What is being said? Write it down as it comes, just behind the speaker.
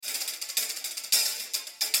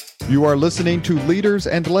You are listening to Leaders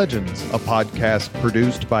and Legends, a podcast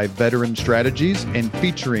produced by Veteran Strategies and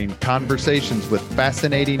featuring conversations with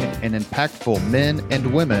fascinating and impactful men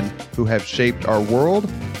and women who have shaped our world,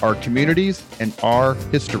 our communities, and our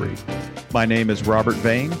history. My name is Robert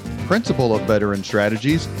Vane, Principal of Veteran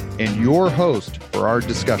Strategies, and your host for our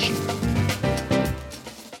discussion.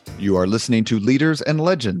 You are listening to Leaders and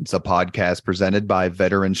Legends, a podcast presented by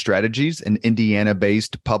Veteran Strategies, an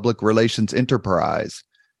Indiana-based public relations enterprise,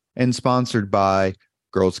 and sponsored by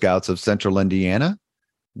Girl Scouts of Central Indiana,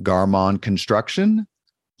 Garmon Construction,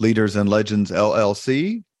 Leaders and Legends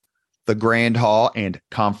LLC, the Grand Hall and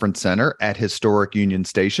Conference Center at Historic Union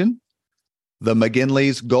Station, the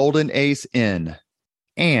McGinley's Golden Ace Inn,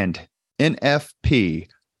 and NFP,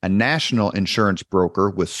 a national insurance broker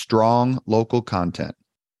with strong local content.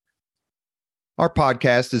 Our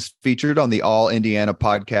podcast is featured on the All Indiana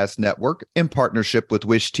Podcast Network in partnership with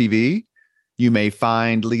Wish TV. You may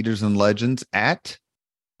find Leaders and Legends at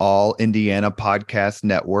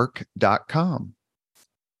allindianapodcastnetwork.com.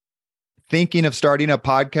 Thinking of starting a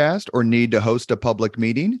podcast or need to host a public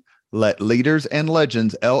meeting? Let Leaders and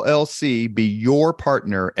Legends LLC be your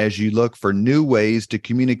partner as you look for new ways to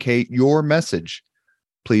communicate your message.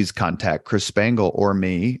 Please contact Chris Spangle or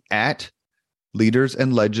me at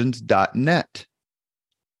leadersandlegends.net.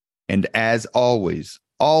 And as always,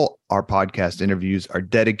 all our podcast interviews are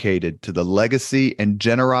dedicated to the legacy and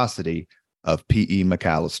generosity of P.E.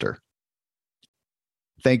 McAllister.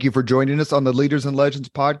 Thank you for joining us on the Leaders and Legends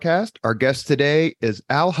podcast. Our guest today is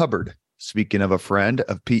Al Hubbard. Speaking of a friend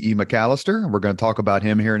of P.E. McAllister, and we're going to talk about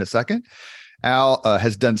him here in a second. Al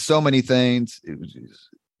has done so many things. He was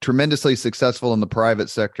tremendously successful in the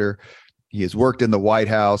private sector. He has worked in the White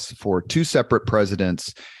House for two separate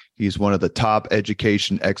presidents. He's one of the top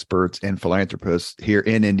education experts and philanthropists here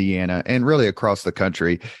in Indiana and really across the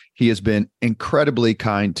country. He has been incredibly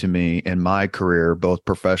kind to me in my career, both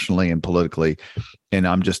professionally and politically. And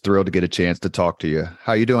I'm just thrilled to get a chance to talk to you.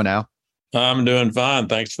 How you doing, Al? I'm doing fine.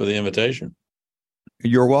 Thanks for the invitation.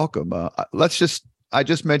 You're welcome. I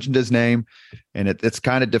just mentioned his name, and it's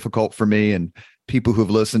kind of difficult for me and people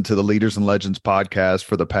who've listened to the Leaders and Legends podcast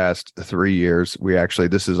for the past 3 years.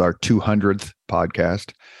 This is our 200th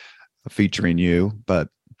podcast featuring you, but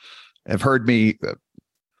have heard me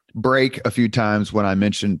break a few times when I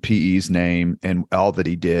mentioned PE's name and all that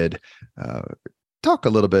he did. Talk a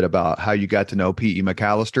little bit about how you got to know P.E.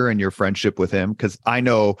 McAllister and your friendship with him, because I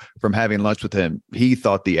know from having lunch with him, he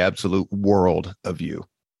thought the absolute world of you.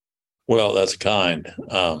 Well, that's kind.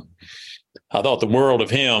 I thought the world of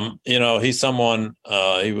him. You know, he's someone,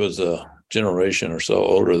 he was a generation or so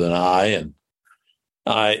older than I, and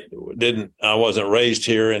I wasn't raised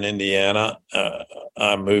here in Indiana.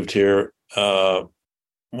 I moved here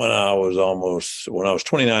when I was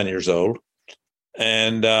 29 years old.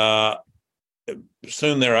 And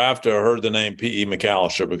soon thereafter, I heard the name P.E.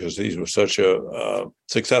 McAllister because he was such a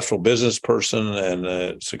successful business person and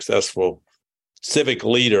a successful civic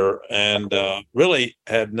leader, and really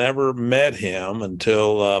had never met him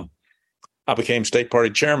until I became state party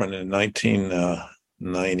chairman in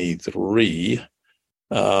 1993.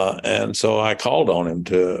 And so I called on him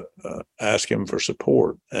to ask him for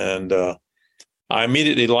support. And I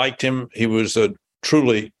immediately liked him. He was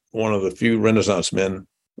truly one of the few Renaissance men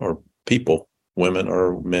or people, women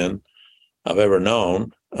or men, I've ever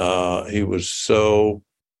known. He was so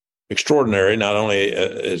extraordinary, not only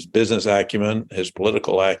his business acumen, his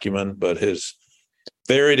political acumen, but his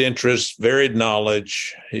varied interests, varied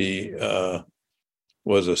knowledge. He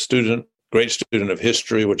was a great student of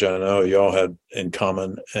history, which I know you all had in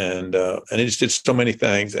common. And he just did so many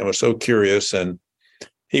things and was so curious. And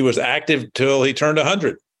he was active till he turned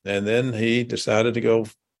 100. And then he decided to go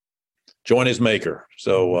join his maker.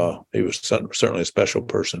 So he was certainly a special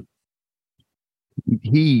person.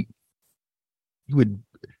 He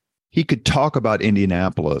could talk about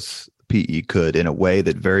Indianapolis, P.E. could, in a way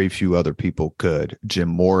that very few other people could. Jim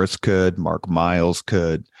Morris could, Mark Miles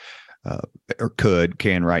could,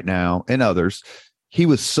 can right now, and others. He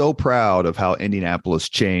was so proud of how Indianapolis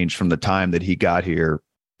changed from the time that he got here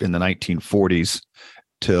in the 1940s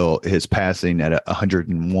till his passing at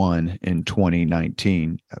 101 in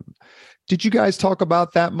 2019. Did you guys talk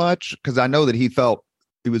about that much? Because I know that he felt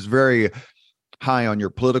he was very high on your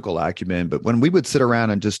political acumen, but when we would sit around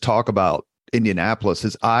and just talk about Indianapolis,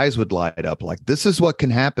 his eyes would light up like, this is what can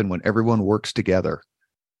happen when everyone works together.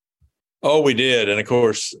 Oh, we did. And of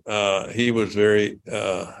course, he was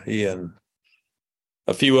he and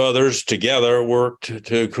a few others together worked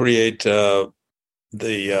to create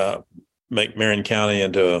make Marion County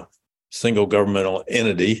into a single governmental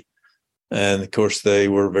entity. And of course, they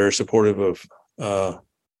were very supportive of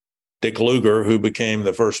Dick Lugar, who became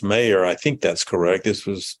the first mayor. I think that's correct. This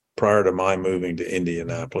was prior to my moving to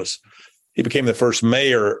Indianapolis. He became the first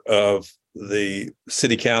mayor of the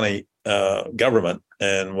city county government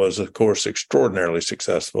and was, of course, extraordinarily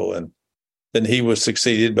successful. And then he was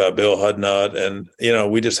succeeded by Bill Hudnut. And,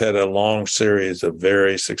 we just had a long series of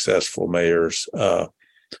very successful mayors.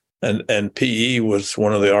 And PE was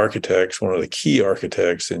one of the key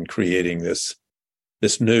architects in creating this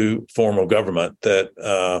new form of government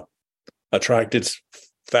that attracted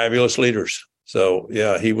fabulous leaders. So,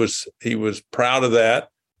 yeah, he was proud of that.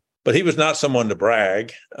 But he was not someone to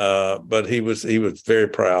brag, but he was very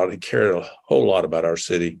proud. He cared a whole lot about our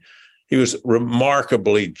city. He was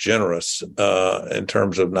remarkably generous in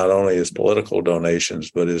terms of not only his political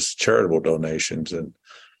donations, but his charitable donations. And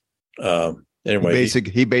anyway,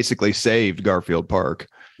 he basically saved Garfield Park.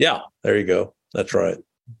 Yeah, there you go. That's right.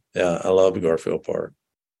 Yeah, I love Garfield Park.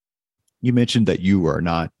 You mentioned that you are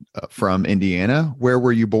not from Indiana. Where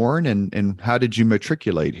were you born, and how did you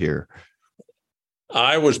matriculate here?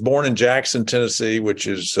 I was born in Jackson, Tennessee, which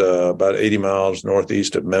is about 80 miles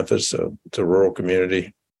northeast of Memphis. It's a rural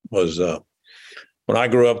community. When I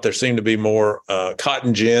grew up, there seemed to be more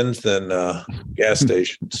cotton gins than gas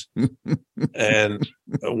stations. And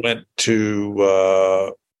I went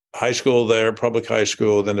to high school there, public high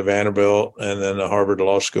school, then to Vanderbilt, and then to Harvard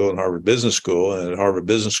Law School and Harvard Business School. And at Harvard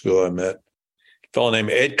Business School, I met a fellow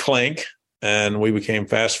named Ed Klink, and we became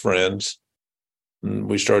fast friends.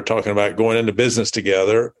 We started talking about going into business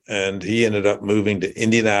together, and he ended up moving to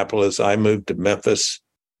Indianapolis. I moved to Memphis,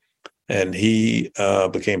 and he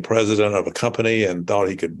became president of a company and thought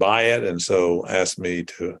he could buy it. And so asked me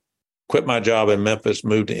to quit my job in Memphis,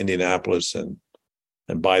 move to Indianapolis and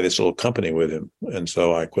buy this little company with him. And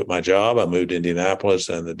so I quit my job. I moved to Indianapolis,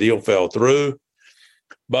 and the deal fell through.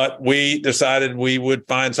 But we decided we would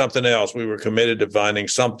find something else. We were committed to finding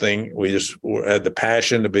something. We just had the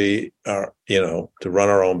passion to be, to run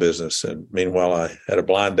our own business. And meanwhile, I had a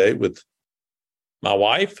blind date with my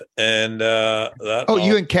wife. And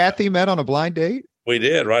you and Kathy met on a blind date? We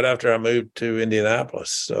did, right after I moved to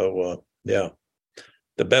Indianapolis. So, yeah,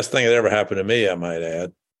 the best thing that ever happened to me, I might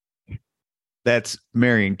add. That's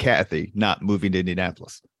marrying Kathy, not moving to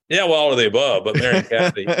Indianapolis. Yeah, well, all of the above, but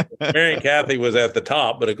marrying Kathy was at the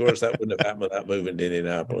top, but of course that wouldn't have happened without moving to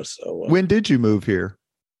Indianapolis. So when did you move here?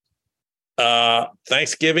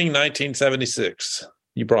 Thanksgiving, 1976.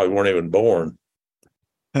 You probably weren't even born.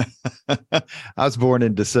 I was born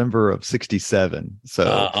in December of 67.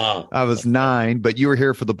 So I was 9, but you were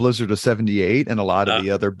here for the blizzard of 78 and a lot of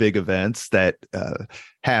the other big events that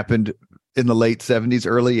happened in the late 70s,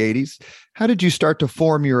 early 80s. How did you start to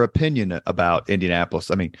form your opinion about Indianapolis?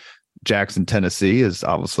 I mean, Jackson, Tennessee is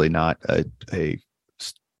obviously not a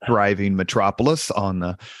thriving metropolis on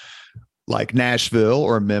the like Nashville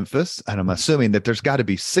or Memphis. And I'm assuming that there's got to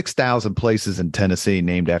be 6,000 places in Tennessee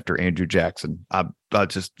named after Andrew Jackson.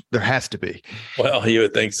 There has to be. Well, you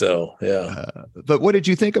would think so. Yeah. But what did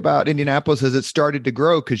you think about Indianapolis as it started to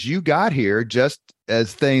grow? Because you got here just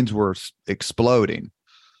as things were exploding.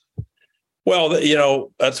 Well,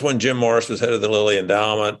 that's when Jim Morris was head of the Lilly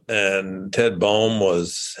Endowment and Ted Boehm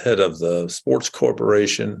was head of the Sports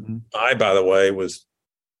Corporation. Mm-hmm. I, by the way,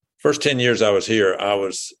 first 10 years I was here, I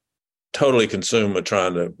was totally consumed with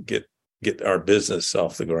trying to get our business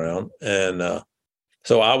off the ground. And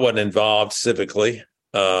so I wasn't involved civically,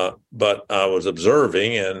 but I was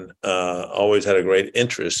observing and always had a great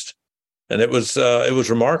interest. And it was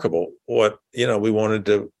remarkable what, we wanted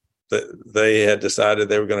to. They had decided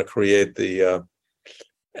they were going to create the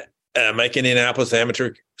make Indianapolis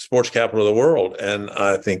amateur sports capital of the world, and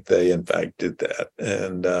I think they in fact did that.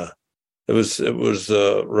 And it was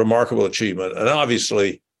a remarkable achievement, and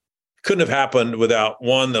obviously couldn't have happened without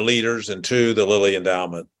one, the leaders, and two, the Lilly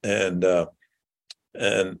Endowment. And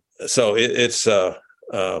so it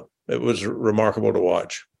was remarkable to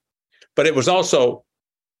watch. But it was also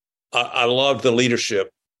I loved the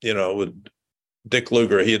leadership, with Dick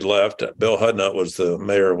Lugar. He had left. Bill Hudnut was the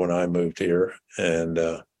mayor when I moved here. And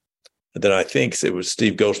then I think it was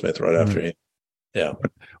Steve Goldsmith right after him. Yeah.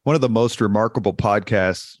 One of the most remarkable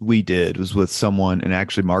podcasts we did was with someone, and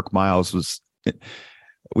actually Mark Miles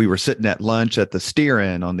we were sitting at lunch at the Steer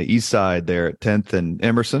Inn on the east side there at 10th and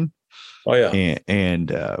Emerson. Oh, yeah. And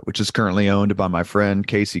which is currently owned by my friend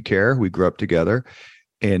Casey Kerr. We grew up together.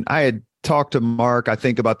 And I had talked to Mark, I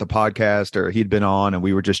think, about the podcast, or he'd been on, and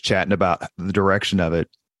we were just chatting about the direction of it.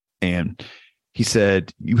 And he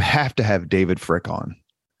said, you have to have David Frick on.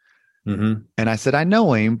 Mm-hmm. And I said, I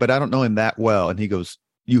know him, but I don't know him that well. And he goes,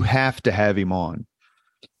 you have to have him on.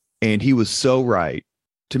 And he was so right.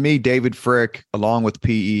 to me, David Frick, along with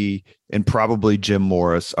PE and probably Jim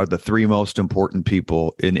Morris, are the three most important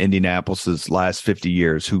people in Indianapolis's last 50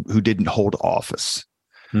 years who didn't hold office.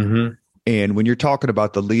 Mm-hmm. And when you're talking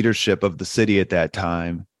about the leadership of the city at that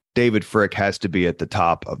time, David Frick has to be at the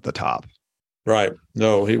top of the top. Right.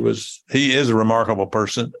 No, he is a remarkable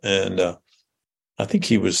person. And I think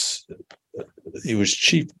he was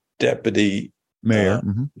chief deputy Mayor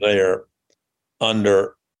there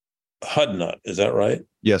under Hudnut. Is that right?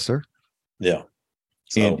 Yes, sir. Yeah.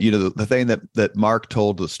 So, and the thing that Mark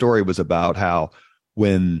told the story was about how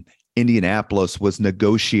when Indianapolis was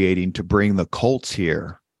negotiating to bring the Colts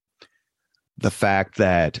here, the fact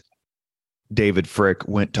that David Frick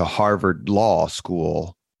went to Harvard Law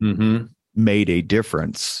School made a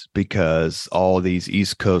difference, because all these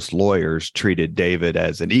East Coast lawyers treated David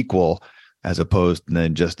as an equal as opposed to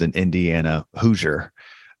then just an Indiana Hoosier.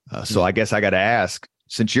 So I guess I got to ask,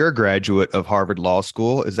 since you're a graduate of Harvard Law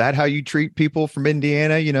School, is that how you treat people from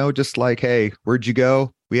Indiana? Just like, hey, where'd you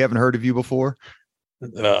go? We haven't heard of you before.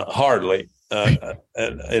 Hardly. And,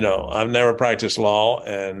 I've never practiced law,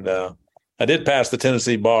 and I did pass the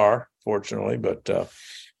Tennessee bar, fortunately. But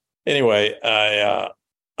anyway, I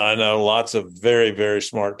know lots of very, very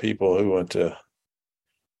smart people who went to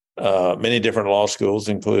many different law schools,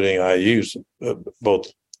 including IU's,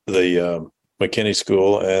 both the McKinney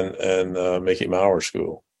School and Mickey Maurer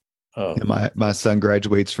School. My son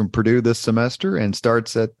graduates from Purdue this semester and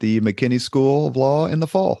starts at the McKinney School of Law in the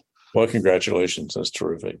fall. Well, congratulations. That's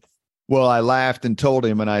terrific. Well, I laughed and told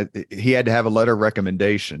him, and he had to have a letter of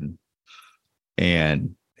recommendation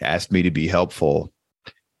and asked me to be helpful.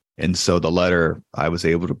 And so the letter I was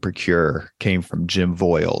able to procure came from Jim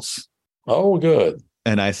Voiles. Oh, good.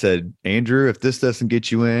 And I said, Andrew, if this doesn't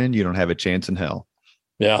get you in, you don't have a chance in hell.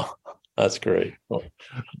 Yeah, that's great. Well,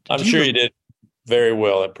 I'm sure you did very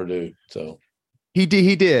well at Purdue. So he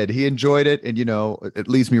did. He enjoyed it. And, it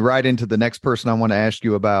leads me right into the next person I want to ask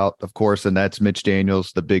you about, of course, and that's Mitch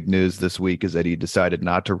Daniels. The big news this week is that he decided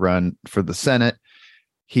not to run for the Senate.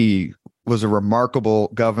 He was a remarkable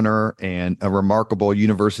governor and a remarkable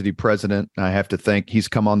university president. I have to thank, he's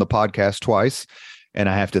come on the podcast twice, and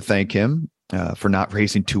I have to thank him for not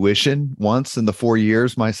raising tuition once in the 4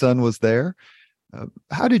 years my son was there.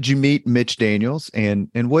 How did you meet Mitch Daniels, and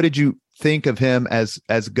what did you think of him as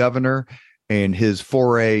governor and his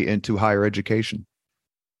foray into higher education?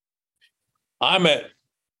 I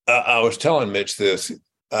was telling Mitch this.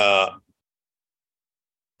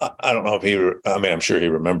 I don't know if I'm sure he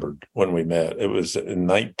remembered when we met. It was in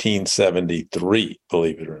 1973,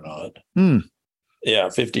 believe it or not. Yeah,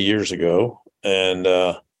 50 years ago. And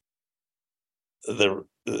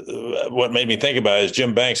what made me think about it is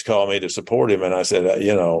Jim Banks called me to support him. And I said,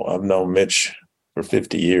 I've known Mitch for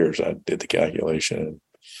 50 years. I did the calculation. And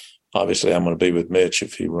obviously, I'm going to be with Mitch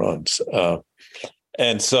if he runs.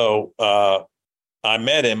 And so I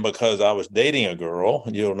met him because I was dating a girl.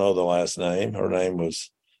 You'll know the last name. Her name is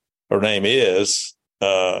Chris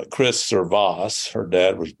Servas. Her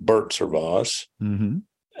dad was Bert Servas. Mm-hmm.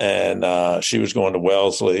 And she was going to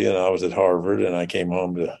Wellesley, and I was at Harvard, and I came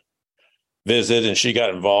home to visit, and she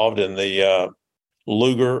got involved in the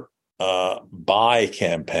Lugar buy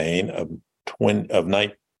campaign of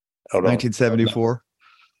 1974.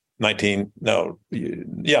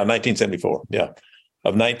 1974. Yeah.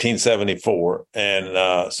 Of 1974.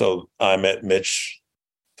 And so I met Mitch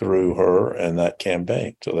through her and that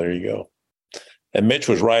campaign. So there you go. And Mitch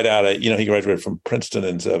was right out of, he graduated from Princeton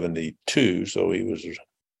in 72. So he was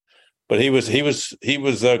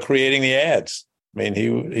creating the ads. I mean,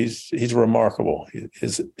 he's remarkable.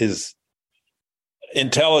 His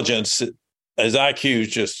intelligence, his IQ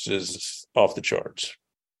just is off the charts.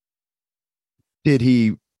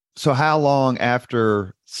 So how long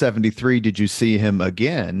after 73 did you see him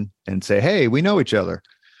again and say, hey, we know each other?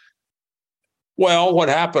 Well, what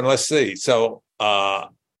happened? Let's see. So I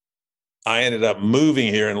ended up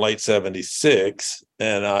moving here in late 76.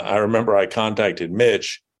 And I remember I contacted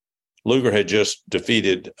Mitch. Lugar had just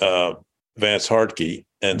defeated Vance Hartke,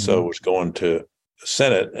 and so was going to the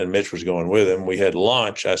Senate, and Mitch was going with him. We had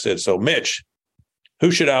lunch. I said, so Mitch,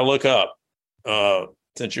 who should I look up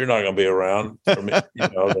since you're not going to be around for me,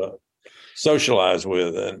 to socialize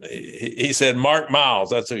with? And he said, Mark Miles,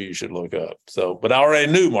 that's who you should look up. So, but I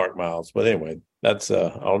already knew Mark Miles. But anyway, that's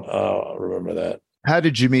I'll remember that. How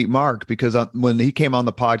did you meet Mark? Because when he came on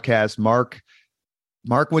the podcast, Mark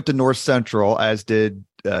went to North Central, as did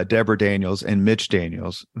Deborah Daniels and Mitch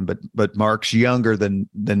Daniels, but Mark's younger than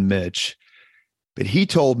Mitch. But he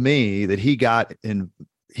told me that he got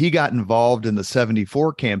involved in the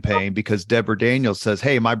 74 campaign because Deborah Daniels says,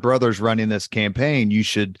 hey, my brother's running this campaign. You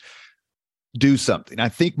should do something. I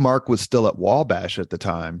think Mark was still at Wabash at the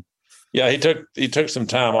time. Yeah, he took some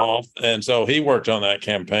time off, and so he worked on that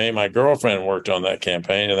campaign. My girlfriend worked on that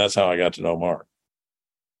campaign, and that's how I got to know Mark.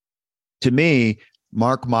 To me,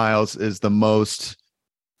 Mark Miles is the most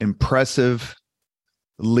impressive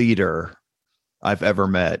leader I've ever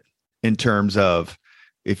met in terms of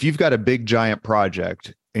if you've got a big giant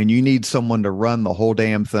project and you need someone to run the whole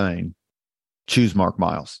damn thing, choose Mark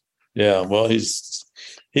Miles. Yeah, well, he's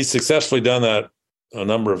successfully done that a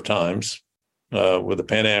number of times with the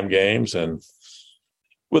Pan Am Games and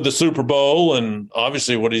with the Super Bowl, and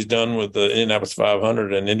obviously what he's done with the Indianapolis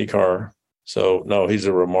 500 and IndyCar. So, no, he's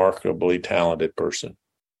a remarkably talented person.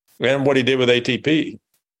 And what he did with ATP,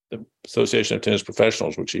 the Association of Tennis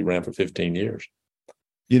Professionals, which he ran for 15 years.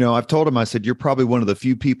 You know, I've told him, I said, you're probably one of the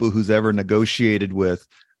few people who's ever negotiated with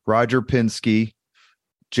Roger Penske,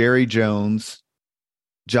 Jerry Jones,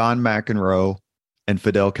 John McEnroe, and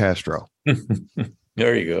Fidel Castro.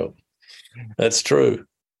 There you go. That's true.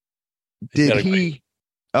 Did he?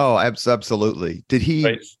 Oh, absolutely. Did he?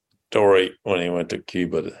 Great story when he went to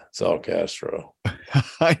Cuba to saw Castro.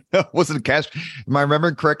 I know. Wasn't Castro? Am I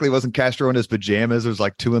remembering correctly? Wasn't Castro in his pajamas? It was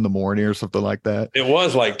like 2 a.m. or something like that. It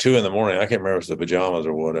was like 2 a.m. I can't remember if it was the pajamas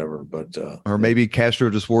or whatever, but or maybe Castro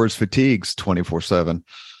just wore his fatigues 24/7.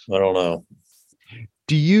 I don't know.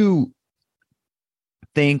 Do you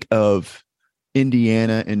think of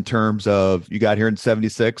Indiana in terms of you got here in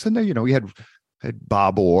 '76, and you know we had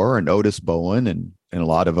Bob Orr and Otis Bowen and a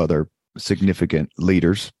lot of other significant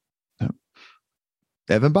leaders,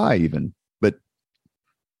 Evan Bayh even, but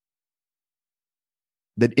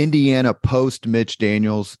that Indiana post Mitch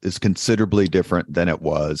Daniels is considerably different than it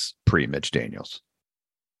was pre Mitch Daniels.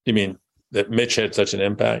 You mean that Mitch had such an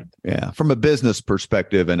impact? Yeah, from a business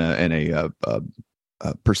perspective and a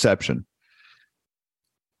perception.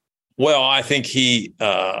 Well, I think he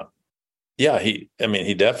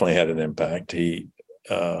definitely had an impact. He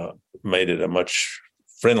made it a much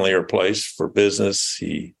friendlier place for business.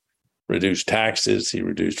 He reduced taxes. He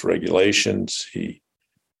reduced regulations. He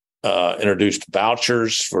introduced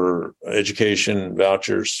vouchers for education,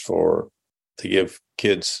 vouchers to give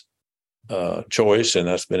kids choice, and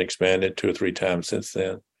that's been expanded 2 or 3 times since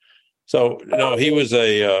then. So, you know, he was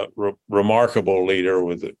a remarkable leader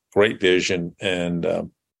with a great vision, and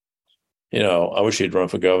you know, I wish he'd run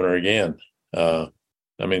for governor again. I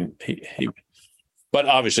mean, but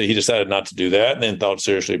obviously he decided not to do that, and then thought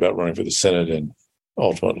seriously about running for the Senate, and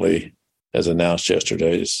ultimately, as announced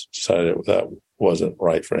yesterday, decided that wasn't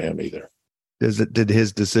right for him either. Did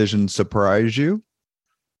his decision surprise you?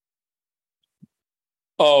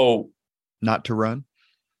 Oh, not to run?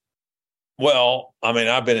 Well, I mean,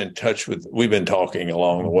 we've been talking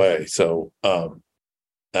along the way. So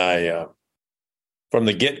from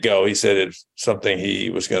the get-go, he said it's something he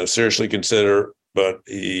was going to seriously consider, but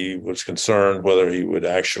he was concerned whether he would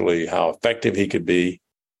how effective he could be,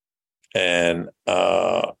 and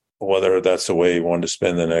whether that's the way he wanted to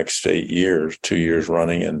spend the next 8 years, 2 years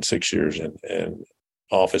running and 6 years in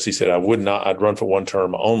office. He said, I'd run for one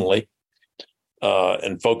term only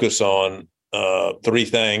and focus on 3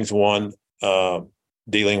 things. One,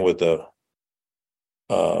 dealing with the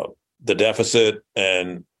deficit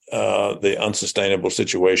and the unsustainable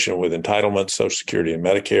situation with entitlements, Social Security and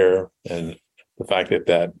Medicare, and the fact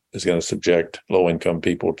that is going to subject low-income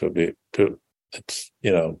people to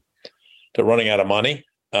running out of money.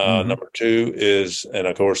 Number 2 is, and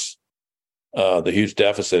of course, the huge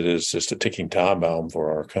deficit is just a ticking time bomb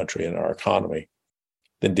for our country and our economy.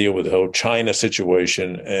 Then deal with the whole China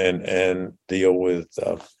situation and deal with,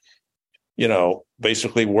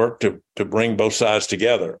 basically work to bring both sides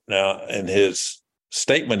together. Now, in his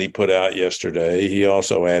statement he put out yesterday, he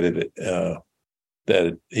also added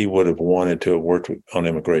that he would have wanted to have worked on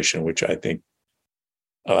immigration, which I think,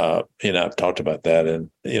 I've talked about that, and,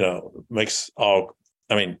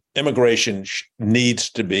 immigration needs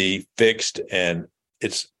to be fixed, and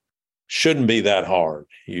it shouldn't be that hard.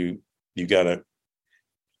 You gotta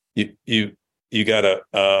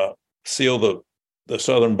seal the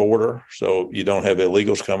southern border so you don't have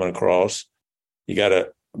illegals coming across. You got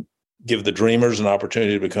to give the dreamers an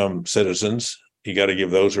opportunity to become citizens. You got to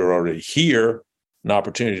give those who are already here an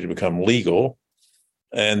opportunity to become legal.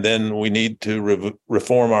 And then we need to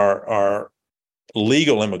reform our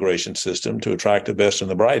legal immigration system to attract the best and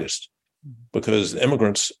the brightest, because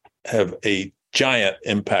immigrants have a giant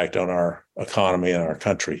impact on our economy and our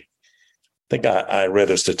country. I think I read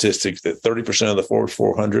a statistic that 30% of the Forbes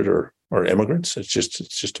 400 are immigrants. It's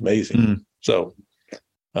just amazing. So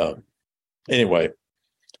anyway,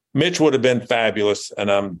 Mitch would have been fabulous,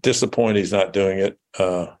 and I'm disappointed he's not doing it,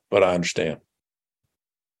 but I understand.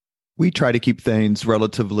 We try to keep things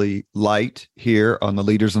relatively light here on the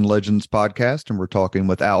Leaders and Legends podcast, and we're talking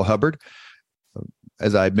with Al Hubbard.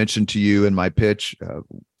 As I mentioned to you in my pitch,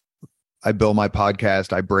 I bill my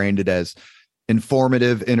podcast, I brand it as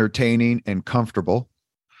informative, entertaining, and comfortable.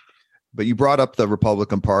 But you brought up the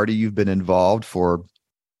Republican Party. You've been involved for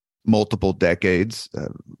multiple decades.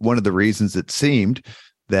 One of the reasons it seemed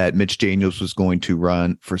that Mitch Daniels was going to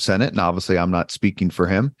run for Senate, and obviously I'm not speaking for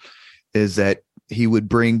him, is that he would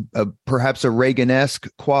bring perhaps a Reagan-esque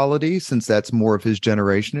quality, since that's more of his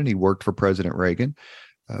generation, and he worked for President Reagan.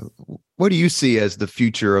 What do you see as the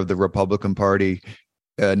future of the Republican Party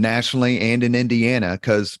nationally and in Indiana?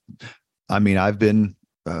 Because, I mean, I've been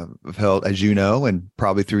held, as you know, and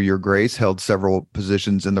probably through your grace, held several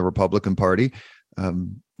positions in the Republican Party.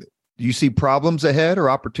 Do you see problems ahead or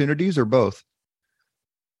opportunities or both?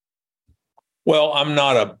 Well, I'm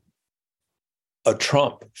not a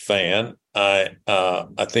Trump fan. I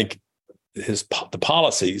think his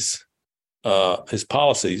policies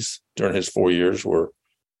during his 4 years were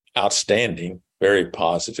outstanding, very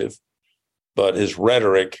positive, but his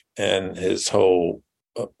rhetoric and his whole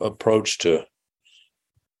approach to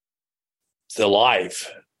life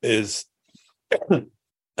is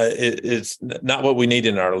it's not what we need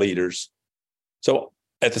in our leaders. So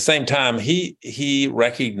at the same time, he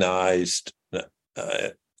recognized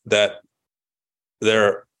that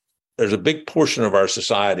there's a big portion of our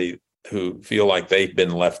society who feel like they've been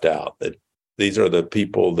left out, that these are the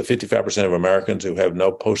people, the 55% of Americans who have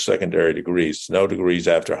no post-secondary degrees, no degrees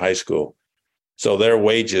after high school. So their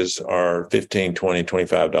wages are $15, $20,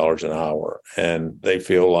 $25 an hour. And they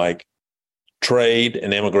feel like trade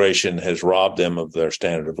and immigration has robbed them of their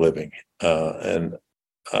standard of living. And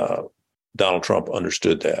Donald Trump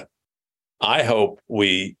understood that. I hope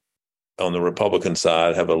we, on the Republican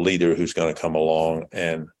side, have a leader who's going to come along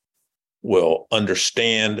and will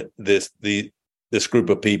understand this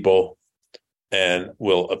group of people and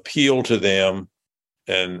will appeal to them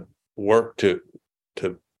and work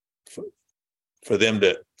for them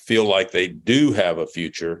to feel like they do have a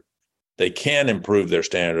future, they can improve their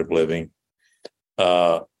standard of living,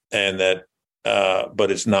 and that,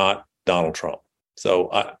 but it's not Donald Trump.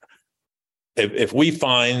 So if we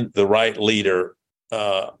find the right leader,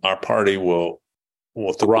 our party will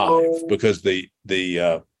thrive, because the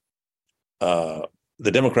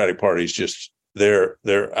Democratic Party is just they're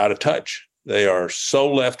out of touch. They are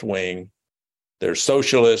so left wing. They're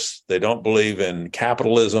socialists. They don't believe in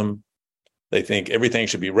capitalism. They think everything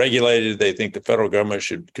should be regulated. They think the federal government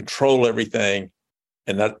should control everything,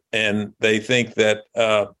 and they think that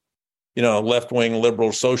left wing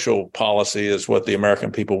liberal social policy is what the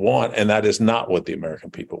American people want, and that is not what the American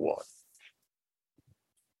people want.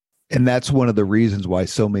 And that's one of the reasons why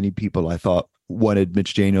so many people, I thought, wanted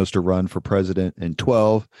Mitch Daniels to run for president in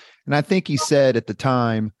 2012. And I think he said at the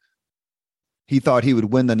time he thought he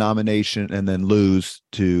would win the nomination and then lose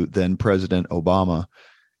to then President Obama,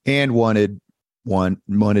 and wanted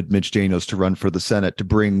Mitch Daniels to run for the Senate to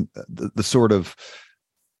bring the sort of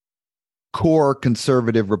core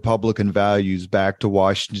conservative Republican values back to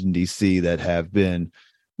Washington, D.C. that have been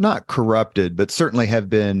not corrupted, but certainly have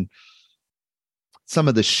been some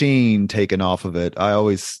of the sheen taken off of it. I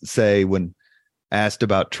always say, when asked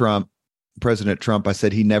about President Trump, I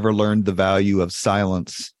said he never learned the value of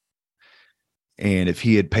silence. And if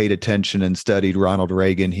he had paid attention and studied Ronald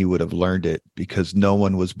Reagan, he would have learned it, because no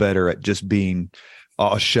one was better at just being,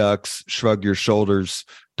 "Oh, shucks, shrug your shoulders.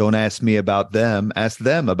 Don't ask me about them. Ask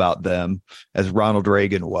them about them," as Ronald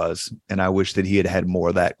Reagan was. And I wish that he had had more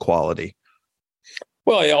of that quality.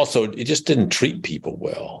 Well, he just didn't treat people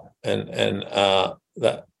well. And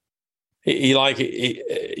that he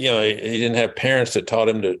didn't have parents that taught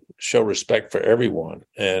him to show respect for everyone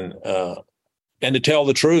and to tell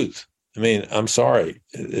the truth. I mean, I'm sorry,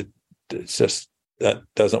 it's just that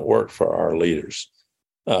doesn't work for our leaders.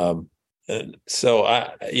 And so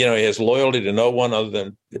he has loyalty to no one other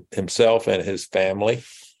than himself and his family.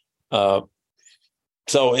 So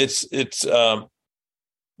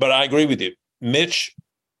but I agree with you. Mitch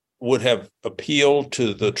would have appealed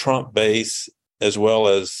to the Trump base as well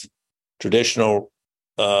as traditional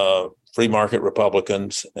free market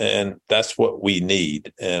Republicans, and that's what we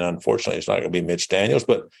need. And unfortunately, it's not going to be Mitch Daniels,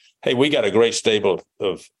 but hey, we got a great stable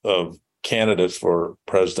of candidates for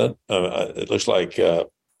president. It looks like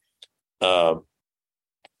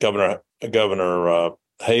Governor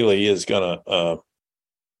Haley is going to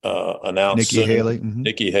announce Nikki Haley. Mm-hmm.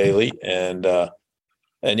 Nikki Haley, and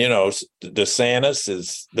DeSantis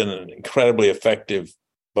has been an incredibly effective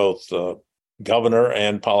both governor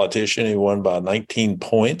and politician. He won by 19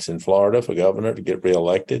 points in Florida for governor to get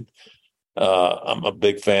reelected. I'm a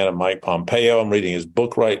big fan of Mike Pompeo. I'm reading his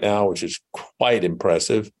book right now, which is quite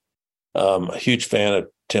impressive. A huge fan of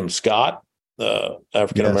Tim Scott, the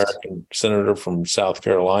African American senator from South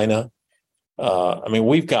Carolina. I mean,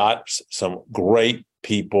 we've got some great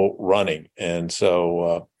people running, and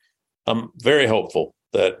so I'm very hopeful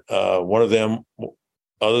that one of them,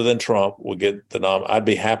 other than Trump, will get the nom. I'd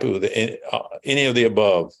be happy with any of the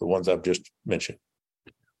above, the ones I've just mentioned.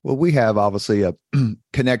 Well, we have obviously a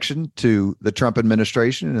connection to the Trump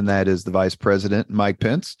administration, and that is the Vice President, Mike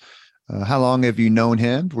Pence. How long have you known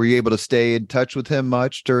him? Were you able to stay in touch with him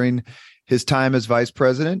much during his time as Vice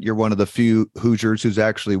President? You're one of the few Hoosiers who's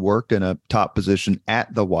actually worked in a top position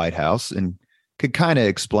at the White House and could kind of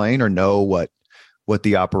explain or know what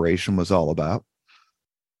the operation was all about.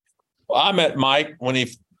 Well, I met Mike when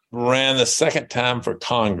he ran the second time for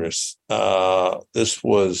Congress. This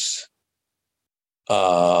was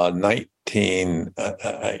 19.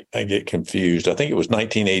 I get confused. I think it was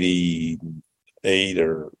 1988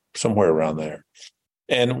 or somewhere around there.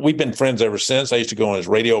 And we've been friends ever since. I used to go on his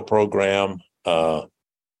radio program, and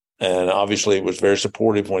obviously was very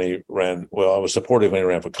supportive when he ran. Well, I was supportive when he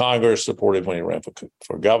ran for Congress, supportive when he ran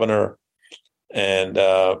for governor, and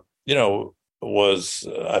I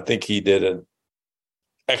think he did an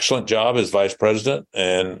excellent job as vice president,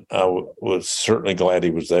 and I was certainly glad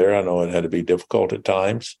he was there. I know it had to be difficult at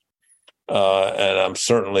times, and I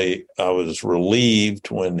was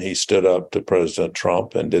relieved when he stood up to President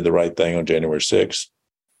Trump and did the right thing on January 6th.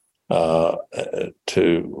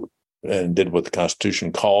 And did what the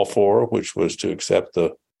Constitution called for, which was to accept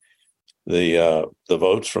the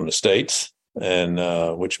votes from the states,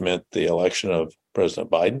 and which meant the election of President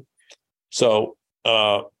Biden. So,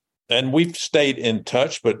 and we've stayed in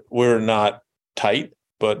touch, but we're not tight.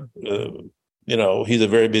 But he's a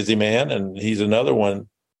very busy man, and he's another one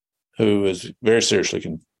who is very seriously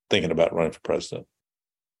thinking about running for president.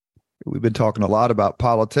 We've been talking a lot about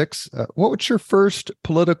politics. What was your first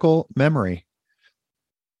political memory?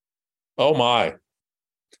 Oh my!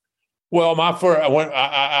 Well, my first,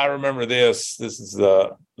 I remember this.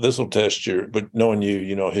 This will test you, but knowing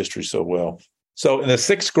you know history so well. So in the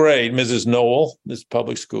sixth grade, Mrs. Noel, this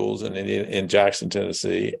public schools in Jackson,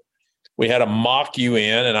 Tennessee, we had a mock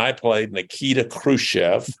UN, and I played Nikita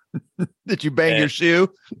Khrushchev. Did you bang your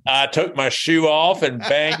shoe? I took my shoe off and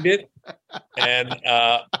banged it, and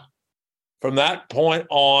from that point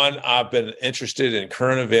on, I've been interested in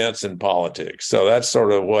current events and politics. So that's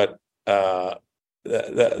sort of what that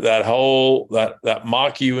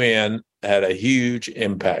mock UN had a huge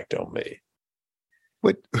impact on me.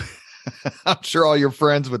 What? I'm sure all your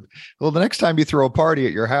friends would. Well, the next time you throw a party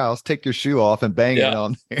at your house, take your shoe off and bang it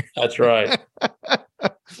on there. That's right.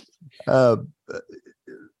 I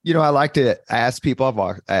like to ask people.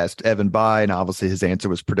 I've asked Evan Bayh, and obviously his answer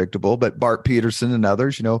was predictable, but Bart Peterson and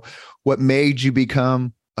others, what made you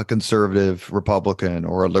become a conservative Republican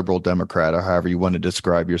or a liberal Democrat, or however you want to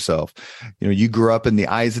describe yourself? You grew up in the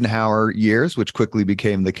Eisenhower years, which quickly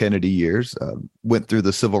became the Kennedy years, went through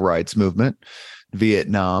the civil rights movement,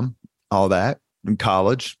 Vietnam, all that in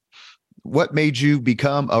college. What made you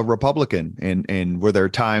become a Republican? And were there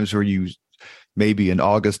times where you, maybe in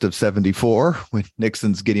August of 1974, when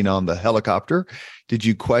Nixon's getting on the helicopter, did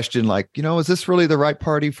you question, is this really the right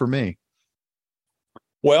party for me?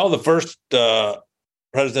 Well, the first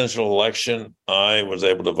presidential election I was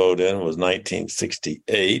able to vote in was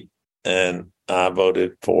 1968, and I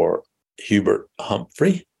voted for Hubert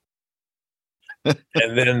Humphrey.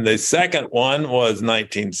 And then the second one was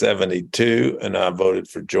 1972, and I voted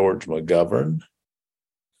for George McGovern.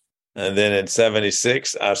 And then in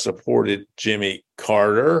 1976, I supported Jimmy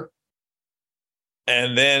Carter.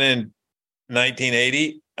 And then in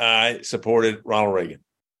 1980, I supported Ronald Reagan.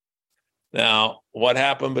 Now, what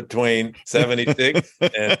happened between 76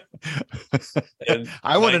 and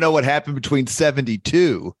I want to know what happened between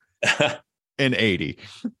 72 and 80.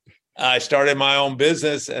 I started my own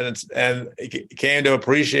business and came to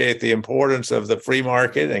appreciate the importance of the free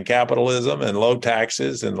market and capitalism and low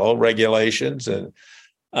taxes and low regulations. And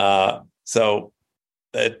so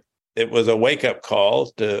it was a wake-up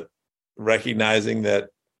call to recognizing that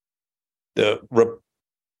the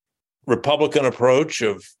Republican approach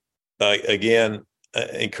of,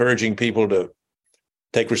 encouraging people to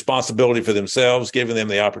take responsibility for themselves, giving them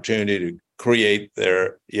the opportunity to create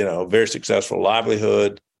their, very successful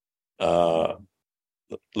livelihood,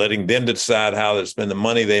 letting them decide how to spend the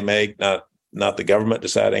money they make, not the government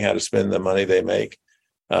deciding how to spend the money they make,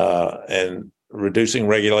 and reducing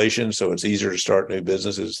regulations so it's easier to start new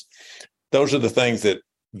businesses. Those are the things that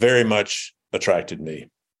very much attracted me.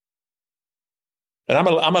 And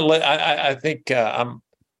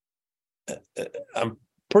I'm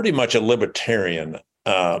pretty much a libertarian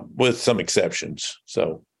with some exceptions.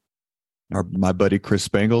 So, my buddy Chris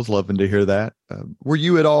Spangles, loving to hear that. Were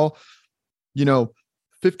you at all,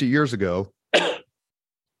 50 years ago,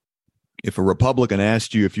 if a Republican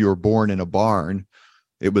asked you if you were born in a barn,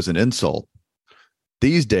 it was an insult.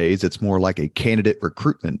 These days, it's more like a candidate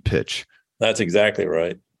recruitment pitch. That's exactly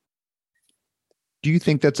right. Do you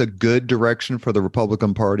think that's a good direction for the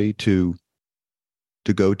Republican Party to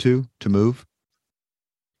move?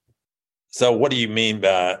 So what do you mean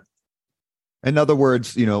by? In other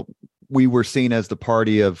words, we were seen as the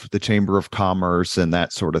party of the Chamber of Commerce and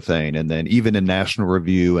that sort of thing. And then even in National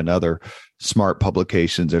Review and other smart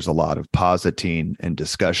publications, there's a lot of positing and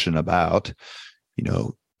discussion about,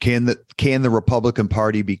 can the Republican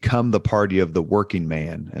Party become the party of the working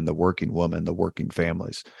man and the working woman, the working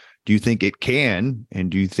families? Do you think it can?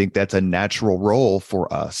 And do you think that's a natural role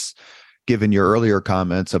for us, given your earlier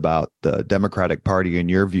comments about the Democratic Party, in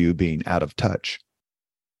your view, being out of touch?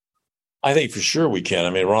 I think for sure we can.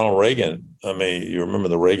 I mean, Ronald Reagan, you remember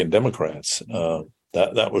the Reagan Democrats.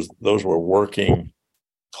 Those were working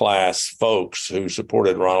class folks who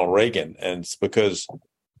supported Ronald Reagan. And it's because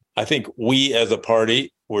I think we as a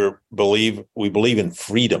party, we believe in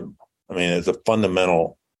freedom. I mean, it's a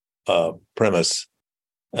fundamental premise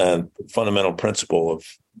and fundamental principle of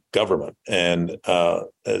government. And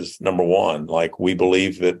as number one, like, we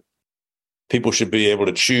believe that people should be able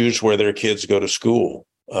to choose where their kids go to school,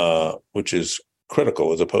 which is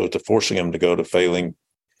critical, as opposed to forcing them to go to failing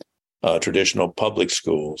traditional public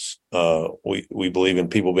schools. We believe in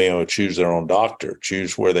people being able to choose their own doctor,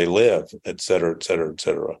 choose where they live, et cetera, et cetera, et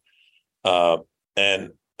cetera.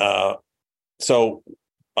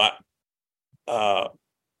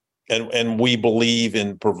 And we believe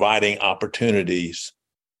in providing opportunities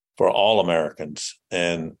for all Americans,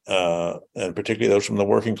 and particularly those from the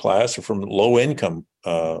working class or from low income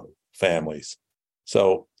families.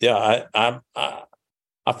 So yeah, I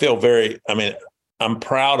feel I'm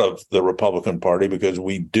proud of the Republican Party because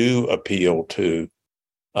we do appeal to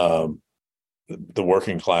the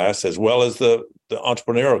working class as well as the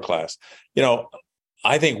entrepreneurial class.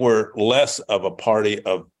 I think we're less of a party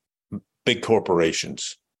of big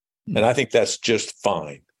corporations. And I think that's just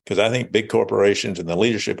fine, because I think big corporations and the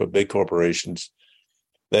leadership of big corporations,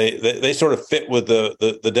 they sort of fit with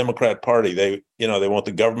the Democrat Party. They want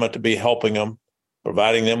the government to be helping them,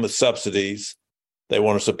 providing them with subsidies. They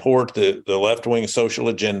want to support the left-wing social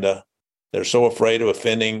agenda. They're so afraid of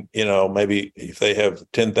offending, maybe if they have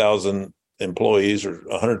 10,000 employees or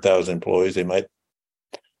 100,000 employees, they might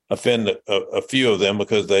offend a few of them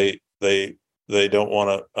because they don't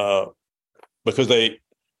want to, because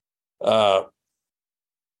they're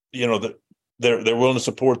willing to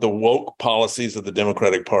support the woke policies of the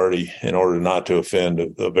Democratic Party in order not to offend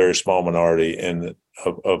a very small minority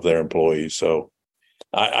of their employees. So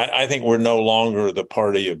I think we're no longer the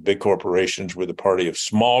party of big corporations. We're the party of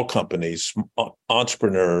small companies,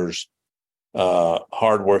 entrepreneurs,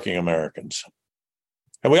 hardworking Americans.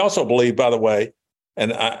 And we also believe, by the way,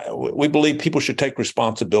 we believe people should take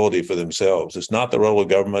responsibility for themselves. It's not the role of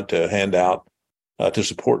government to hand out to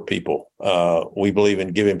support people. We believe in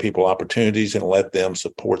giving people opportunities and let them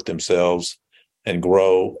support themselves and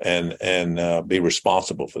grow and be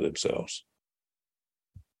responsible for themselves.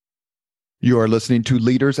 You are listening to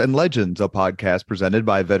Leaders and Legends, a podcast presented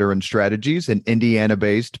by Veteran Strategies, an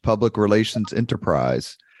Indiana-based public relations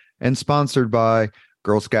enterprise, and sponsored by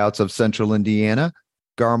Girl Scouts of Central Indiana,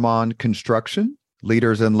 Garmon Construction,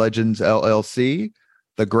 Leaders and Legends LLC,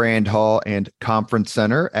 the Grand Hall and Conference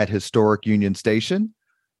Center at Historic Union Station,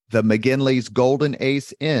 the McGinley's Golden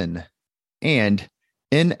Ace Inn, and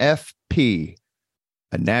NFP,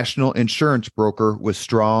 a national insurance broker with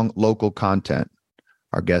strong local content.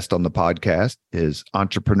 Our guest on the podcast is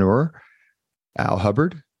entrepreneur Al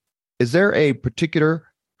Hubbard. Is there a particular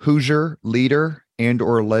Hoosier leader and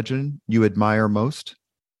or legend you admire most?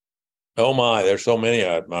 Oh my, there's so many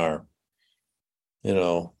I admire.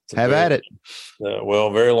 Have at it.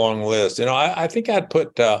 Very long list. I think I'd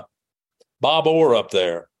put Bob Orr up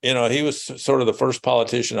there. He was sort of the first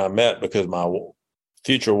politician I met because my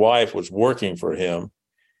future wife was working for him.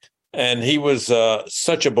 And he was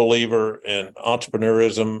such a believer in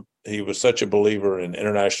entrepreneurism. He was such a believer in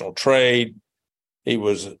international trade. He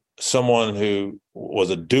was someone who was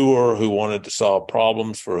a doer who wanted to solve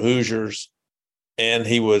problems for Hoosiers. And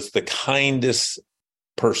he was the kindest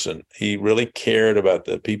person. He really cared about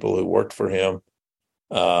the people who worked for him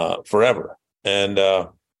forever. And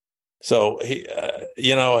so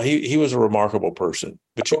he was a remarkable person.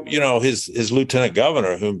 But his lieutenant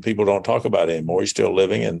governor, whom people don't talk about anymore, he's still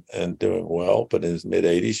living and doing well, but in his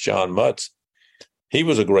mid-80s, John Mutz, he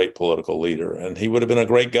was a great political leader, and he would have been a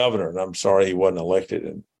great governor. And I'm sorry he wasn't elected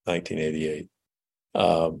in 1988.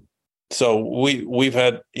 So we've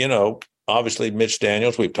had, obviously Mitch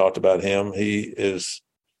Daniels. We've talked about him. He is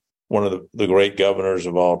one of the great governors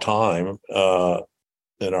of all time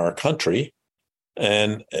in our country.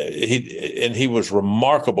 And he was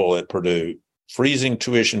remarkable at Purdue, freezing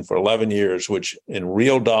tuition for 11 years, which in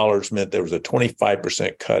real dollars meant there was a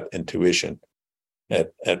 25% cut in tuition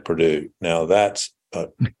at Purdue. Now that's a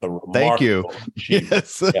remarkable Thank you.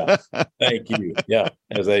 Yes. Yeah. Thank you. Yeah.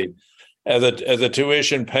 As a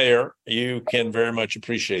tuition payer, you can very much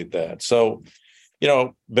appreciate that. So,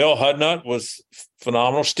 Bill Hudnut was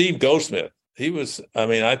phenomenal. Steve Goldsmith,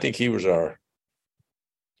 I think he was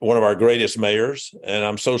one of our greatest mayors, and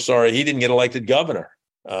I'm so sorry he didn't get elected governor.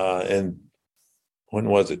 And when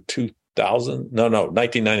was it? 2000? No,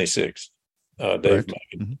 1996. Dave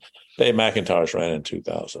McIntosh ran in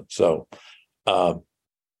 2000. So,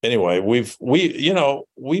 anyway, we've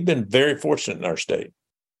been very fortunate in our state.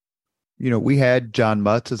 We had John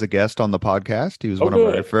Mutz as a guest on the podcast. He was one of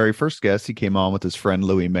our very first guests. He came on with his friend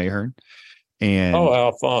Louis Mahern. And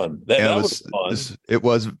how fun! That was fun.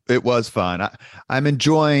 It was fun. I'm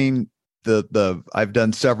enjoying I've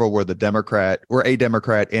done several where a Democrat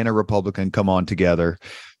and a Republican come on together,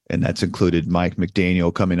 and that's included Mike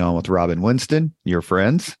McDaniel coming on with Robin Winston, your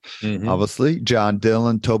friends, obviously. John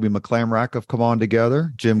Dillon, Toby McClamrack have come on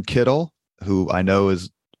together. Jim Kittle, who I know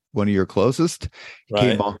is one of your closest,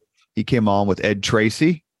 he came on with Ed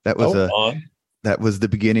Tracy. That was the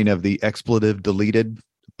beginning of the expletive deleted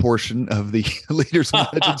portion of the Leaders and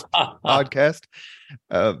Legends podcast.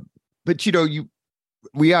 But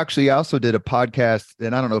we actually also did a podcast,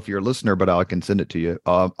 and I don't know if you're a listener, but I can send it to you,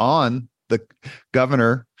 on the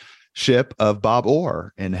governorship of Bob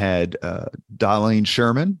Orr, and had Darlene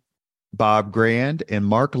Sherman, Bob Grand, and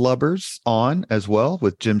Mark Lubbers on as well,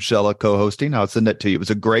 with Jim Shella co-hosting. I'll send that to you. It was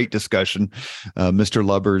a great discussion. Mr.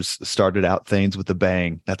 Lubbers started out things with a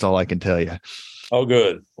bang. That's all I can tell you. Oh,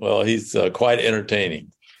 good. Well, he's quite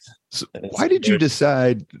entertaining. So why did you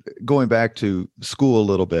decide, going back to school a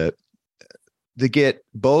little bit, to get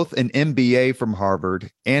both an MBA from Harvard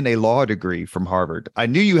and a law degree from Harvard? I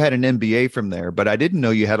knew you had an MBA from there, but I didn't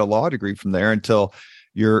know you had a law degree from there until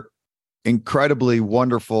your incredibly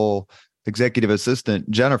wonderful executive assistant,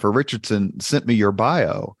 Jennifer Richardson, sent me your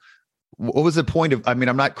bio. What was the point of, I'm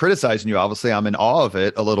not criticizing you, obviously. I'm in awe of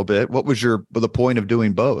it a little bit. What was the point of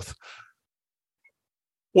doing both?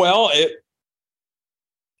 Well,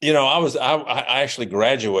 I actually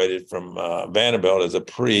graduated from Vanderbilt as a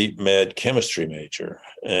pre-med chemistry major,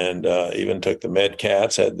 and even took the med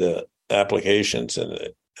cats, had the applications,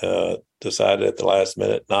 and decided at the last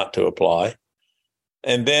minute not to apply.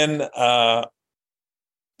 And then, I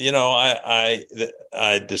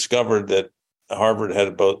discovered that Harvard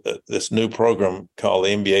had both this new program called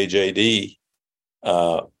the MBA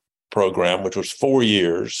JD program, which was 4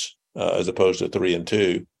 years as opposed to 3 and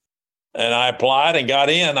 2. And I applied and got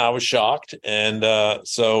in. I was shocked. And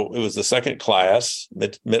so it was the second class.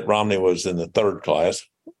 Mitt Romney was in the third class,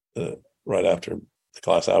 right after the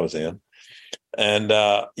class I was in. And,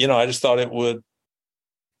 I just thought it would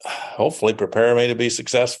hopefully prepare me to be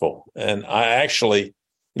successful. And I actually,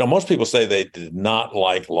 most people say they did not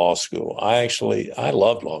like law school. I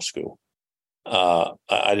loved law school.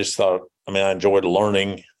 I just thought, I enjoyed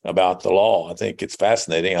learning about the law. I think it's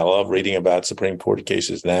fascinating. I love reading about Supreme Court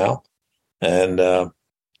cases now. And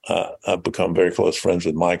I've become very close friends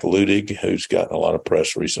with Mike Ludig, who's gotten a lot of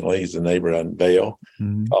press recently. He's a neighbor in Vail,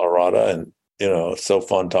 Colorado. And, it's so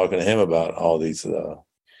fun talking to him about all these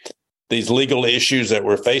legal issues that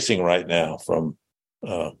we're facing right now, from,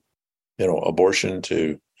 abortion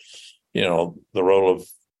to, the role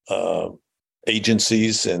of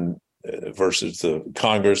agencies and versus the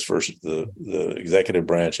Congress versus the executive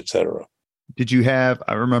branch, et cetera.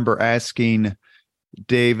 I remember asking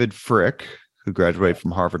David Frick, who graduated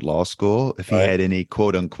from Harvard Law School, if he had any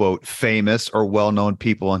quote unquote famous or well-known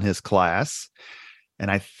people in his class. And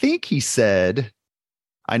I think he said,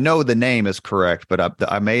 I know the name is correct, but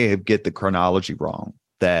I may have get the chronology wrong,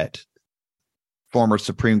 that former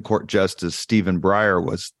Supreme Court Justice Stephen Breyer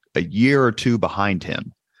was a year or two behind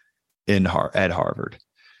him at Harvard.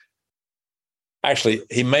 Actually,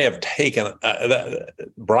 he may have taken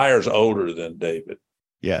Breyer's older than David.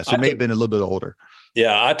 Yeah, so he may have been a little bit older.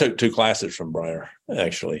 Yeah, I took 2 classes from Breyer,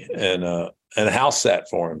 actually, and house sat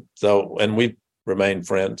for him. So, and we remained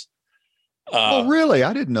friends. Oh, really?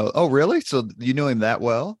 I didn't know. Oh, really? So you knew him that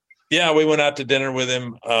well? Yeah, we went out to dinner with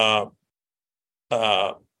him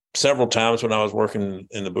several times when I was working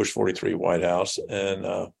in the Bush 43 White House,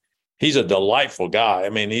 and he's a delightful guy. I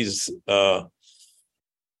mean, it's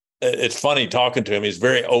funny talking to him. He's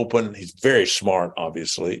very open. He's very smart,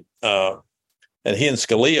 obviously. And he and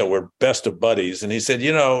Scalia were best of buddies. And he said,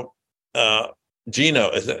 Gino,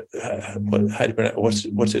 is that how do you pronounce?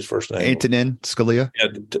 What's his first name? Antonin Scalia.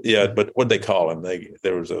 Yeah. But what did they call him?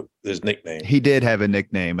 There was his nickname. He did have a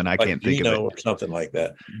nickname, and I can't think of it, or something like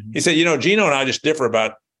that. He said, Gino and I just differ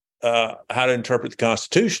about how to interpret the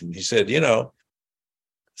Constitution. He said,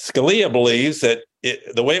 Scalia believes that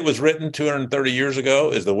the way it was written 230 years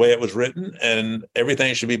ago is the way it was written, and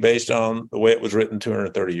everything should be based on the way it was written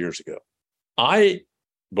 230 years ago. I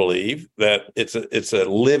believe that it's a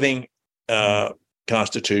living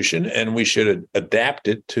Constitution, and we should adapt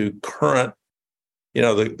it to current,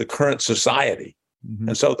 the current society. Mm-hmm.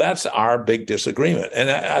 And so that's our big disagreement.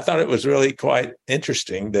 And I thought it was really quite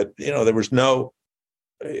interesting that, there was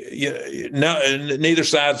neither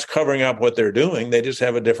side's covering up what they're doing. They just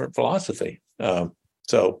have a different philosophy. And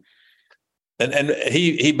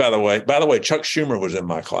he, by the way, Chuck Schumer was in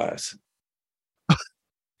my class.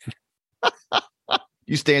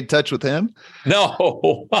 You stay in touch with him?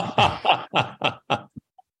 No.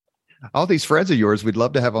 All these friends of yours we'd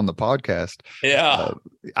love to have on the podcast. Yeah.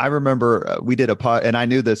 I remember we did a pod, and I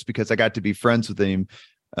knew this because I got to be friends with him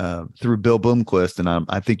through Bill Bloomquist. And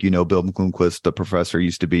I think Bill Bloomquist, the professor,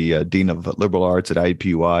 used to be Dean of Liberal Arts at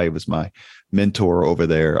IUPUI. He was my mentor over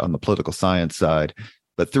there on the political science side.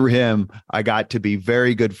 But through him, I got to be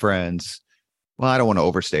very good friends. Well, I don't want to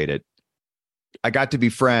overstate it. I got to be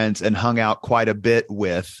friends and hung out quite a bit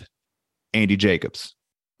with Andy Jacobs.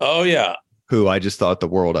 Oh, yeah. Who I just thought the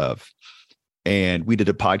world of. And we did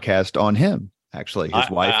a podcast on him. Actually, his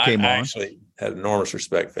wife came on. I actually had enormous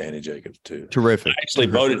respect for Andy Jacobs, too. Terrific. I actually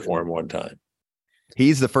voted for him one time.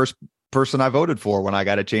 He's the first person I voted for when I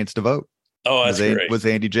got a chance to vote. Oh, that's great. Was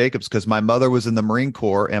Andy Jacobs, because my mother was in the Marine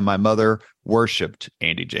Corps and my mother worshipped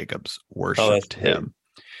Andy Jacobs, worshipped him.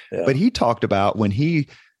 Yeah. But he talked about when he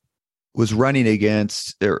was running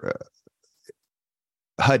against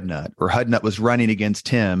Hudnut, or Hudnut was running against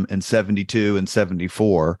him in 72 and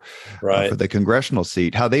 74 for the congressional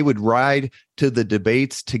seat, how they would ride to the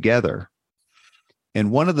debates together.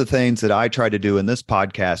 And one of the things that I try to do in this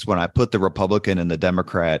podcast when I put the Republican and the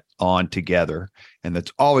Democrat on together, and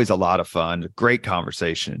that's always a lot of fun, a great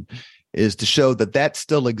conversation, is to show that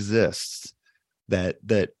still exists, that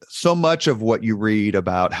so much of what you read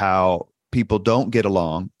about how people don't get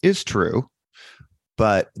along is true,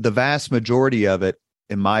 but the vast majority of it,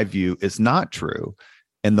 in my view, is not true.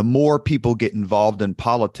 And the more people get involved in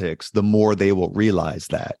politics, the more they will realize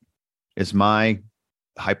that. Is my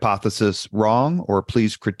hypothesis wrong, or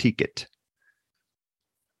please critique it?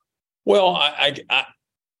 Well,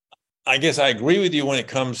 I guess I agree with you when it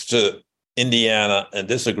comes to Indiana and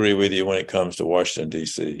disagree with you when it comes to Washington,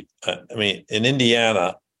 D.C. I mean, in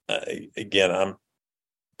Indiana, again,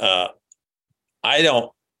 I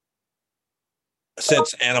don't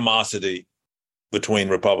sense animosity between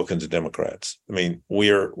Republicans and Democrats. I mean,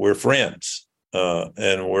 we're friends,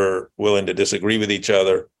 and we're willing to disagree with each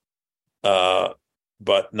other,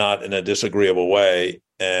 but not in a disagreeable way.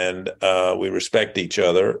 And we respect each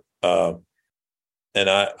other. And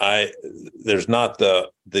there's not the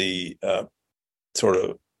sort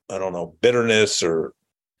of, I don't know, bitterness or,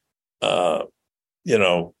 the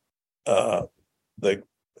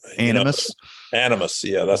animus. Animus,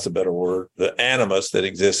 yeah, that's a better word. The animus that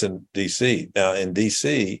exists in D.C. Now, in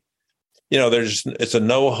D.C., it's a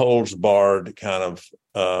no holds barred kind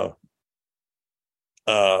of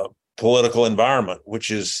political environment, which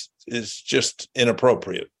is just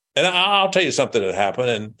inappropriate. And I'll tell you something that happened,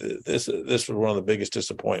 and this was one of the biggest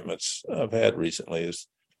disappointments I've had recently, is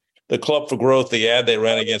the Club for Growth, the ad they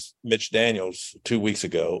ran against Mitch Daniels 2 weeks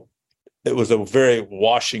ago. It was a very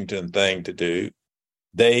Washington thing to do.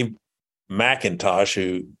 Dave McIntosh,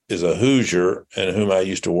 who is a Hoosier and whom I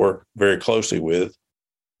used to work very closely with,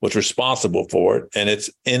 was responsible for it, and it's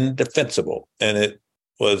indefensible. And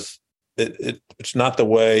it's not the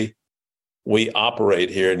way we operate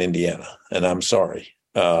here in Indiana, and I'm sorry.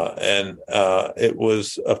 It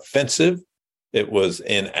was offensive, it was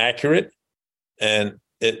inaccurate, and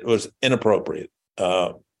it was inappropriate.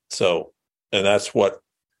 And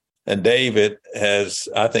David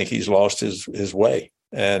I think he's lost his way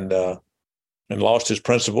and lost his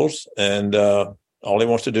principles, and all he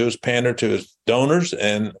wants to do is pander to his donors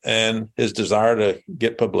and his desire to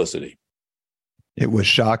get publicity. It was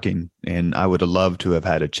shocking, and I would have loved to have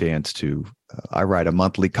had a chance to. I write a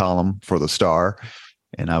monthly column for the Star,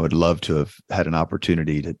 And I would love to have had an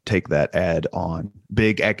opportunity to take that ad on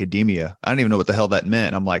big academia. I don't even know what the hell that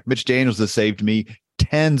meant. I'm like, Mitch Daniels has saved me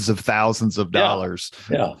tens of thousands of dollars.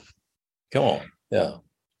 Yeah. Come on. Yeah.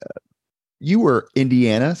 You were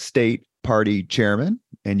Indiana State Party chairman,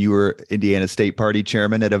 and you were Indiana State Party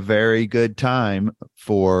chairman at a very good time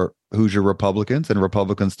for Hoosier Republicans and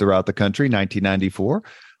Republicans throughout the country, 1994.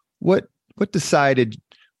 What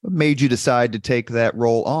made you decide to take that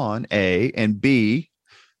role on, A, and B,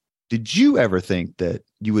 did you ever think that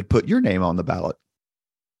you would put your name on the ballot?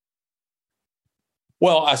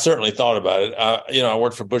 Well, I certainly thought about it. I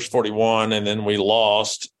worked for Bush 41, and then we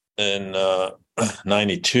lost in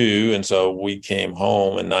 92. And so we came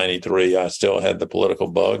home in 93. I still had the political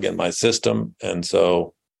bug in my system. And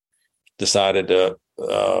so decided to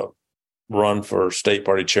run for state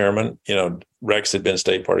party chairman. Rex had been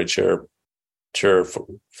state party chair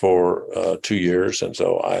for 2 years. And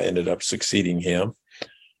so I ended up succeeding him.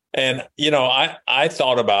 And, I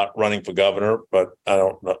thought about running for governor, but I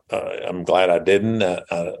don't know. I'm glad I didn't.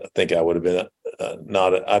 I think I would have been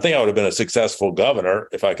I think I would have been a successful governor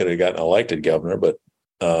if I could have gotten elected governor, but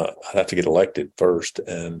I'd have to get elected first.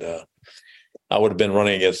 And I would have been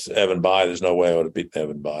running against Evan Bayh. There's no way I would have beaten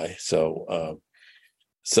Evan Bayh.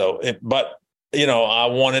 But I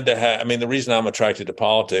wanted to have, the reason I'm attracted to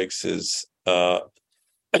politics is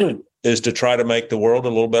to try to make the world a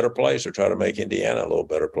little better place, or try to make Indiana a little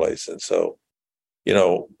better place. And so,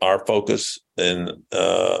 our focus for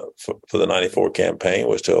the 94 campaign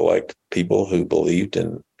was to elect people who believed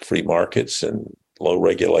in free markets and low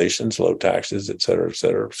regulations, low taxes, et cetera,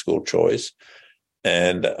 school choice.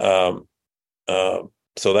 And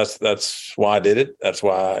so that's why I did it. That's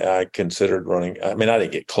why I considered running. I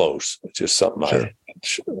didn't get close. It's just something I had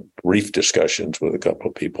brief discussions with a couple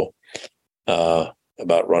of people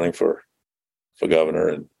about running for governor,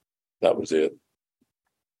 and that was it.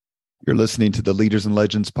 You're listening to the Leaders and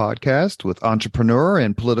Legends podcast with entrepreneur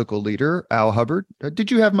and political leader Al Hubbard. Did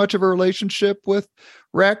you have much of a relationship with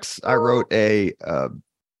Rex? I wrote a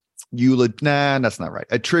that's not right.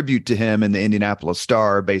 A tribute to him in the Indianapolis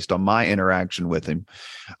Star based on my interaction with him.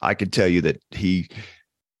 I could tell you that he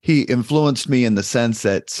influenced me in the sense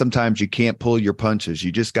that sometimes you can't pull your punches.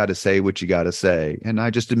 You just got to say what you got to say. And I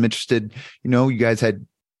just am interested, you guys had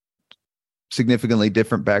significantly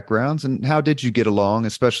different backgrounds. And how did you get along,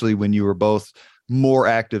 especially when you were both more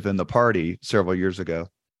active in the party several years ago?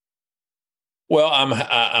 Well,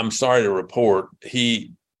 I'm sorry to report,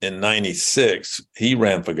 in 96, he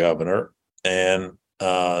ran for governor, and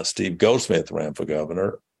Steve Goldsmith ran for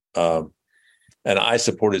governor. And I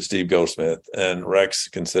supported Steve Goldsmith, and Rex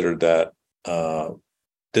considered that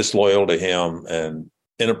disloyal to him and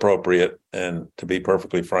inappropriate. And to be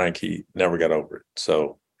perfectly frank, he never got over it.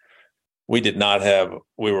 So we did not have,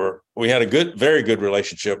 we had a very good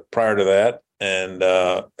relationship prior to that. And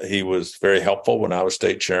he was very helpful when I was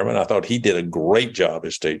state chairman. I thought he did a great job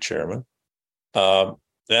as state chairman.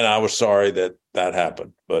 And I was sorry that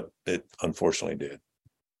happened, but it unfortunately did.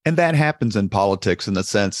 And that happens in politics in the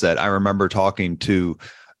sense that I remember talking to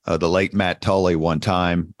the late Matt Tully one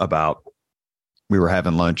time about, we were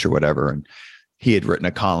having lunch or whatever, and he had written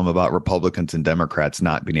a column about Republicans and Democrats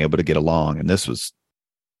not being able to get along. And this was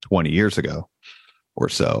 20 years ago or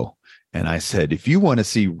so. And I said, if you want to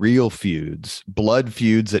see real feuds, blood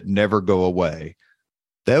feuds that never go away,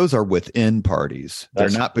 those are within parties. They're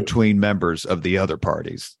not between members of the other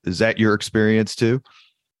parties. Is that your experience too?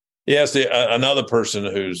 Yes. Another person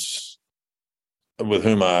with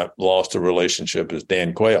whom I lost a relationship is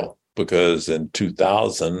Dan Quayle, because in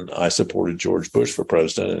 2000, I supported George Bush for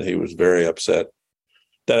president, and he was very upset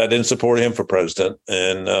that I didn't support him for president.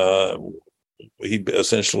 And he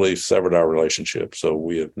essentially severed our relationship. So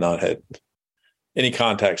we have not had any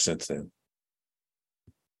contact since then.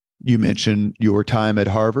 You mentioned your time at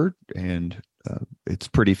Harvard, and it's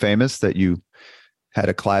pretty famous that you had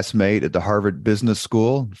a classmate at the Harvard Business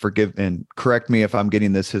School. Forgive and correct me if I'm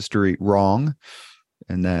getting this history wrong.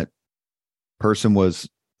 And that person was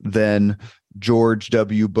then George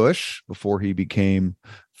W. Bush before he became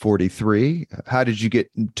 43. How did you get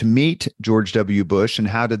to meet George W. Bush, and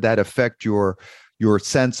how did that affect your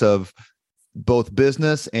sense of both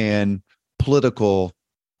business and political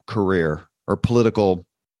career or political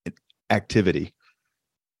activity?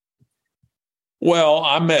 Well,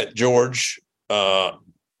 I met George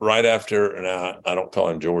right after, and I don't call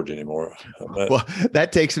him George anymore. Well,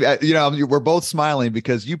 that takes me, we're both smiling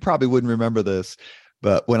because you probably wouldn't remember this,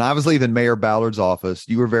 but when I was leaving Mayor Ballard's office,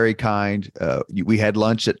 you were very kind. We had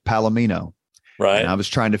lunch at Palomino. Right. And I was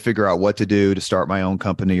trying to figure out what to do to start my own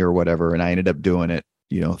company or whatever. And I ended up doing it.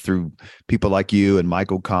 through people like you and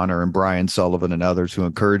Michael Connor and Brian Sullivan and others who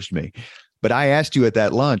encouraged me. But I asked you at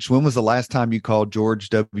that lunch, when was the last time you called George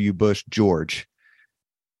W. Bush George?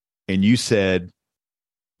 And you said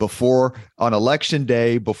on election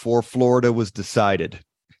day, before Florida was decided.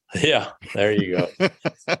 Yeah, there you go.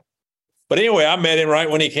 But anyway, I met him right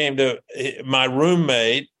when he came my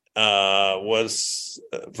roommate was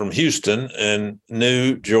from Houston and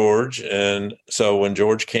knew George. And so when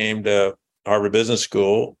George came to Harvard Business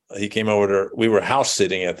School, he came over we were house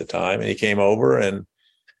sitting at the time, and he came over and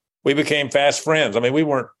we became fast friends. I mean, we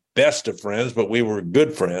weren't best of friends, but we were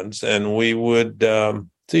good friends, and we would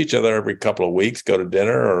see each other every couple of weeks, go to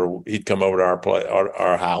dinner, or he'd come over to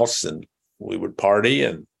our house and we would party.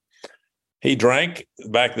 And he drank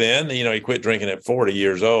back then. He quit drinking at 40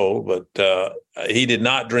 years old, but he did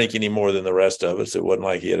not drink any more than the rest of us. It wasn't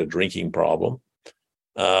like he had a drinking problem.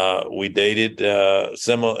 We dated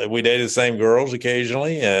we dated the same girls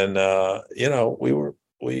occasionally, and he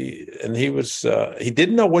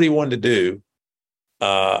didn't know what he wanted to do.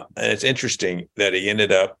 And it's interesting that he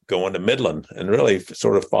ended up going to Midland and really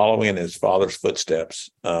sort of following in his father's footsteps.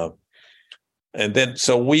 And then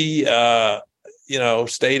so we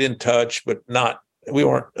stayed in touch, but we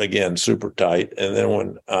weren't, again, super tight. And then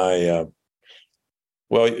when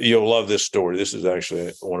you'll love this story. This is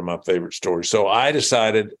actually one of my favorite stories. So I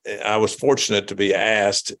decided, I was fortunate to be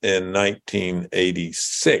asked in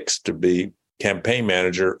 1986 to be campaign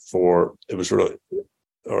manager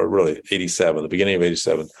really 87, the beginning of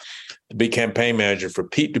 87, to be campaign manager for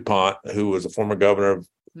Pete DuPont, who was a former governor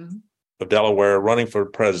of Delaware, running for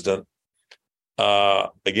president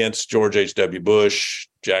against George H.W. Bush,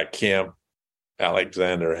 Jack Kemp,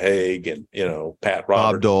 Alexander Haig, and Pat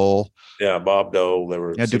Roberts. Bob Dole. Yeah, Bob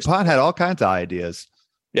Dole. DuPont had all kinds of ideas.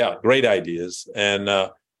 Yeah, great ideas. And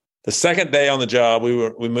the second day on the job,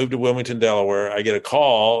 we moved to Wilmington, Delaware. I get a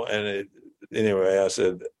call, and I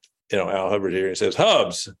said, Al Hubbard here. He says,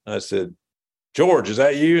 "Hubbs." I said, "George, is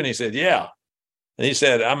that you?" And he said, "Yeah." And he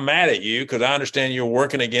said, "I'm mad at you because I understand you're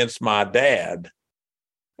working against my dad."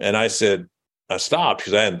 And I said, I stopped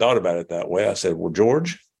because I hadn't thought about it that way. I said, "Well,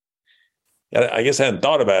 George, I guess I hadn't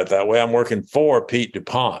thought about it that way. I'm working for Pete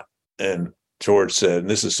DuPont." And George said, and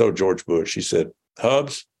this is so George Bush, he said,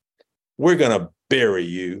 "Hubbs, we're going to bury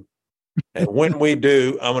you. And when we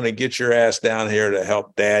do, I'm going to get your ass down here to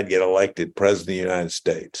help Dad get elected president of the United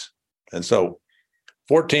States." And so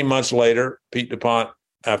 14 months later, Pete DuPont,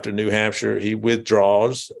 after New Hampshire, he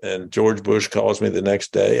withdraws, and George Bush calls me the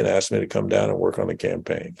next day and asked me to come down and work on the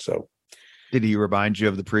campaign. So, did he remind you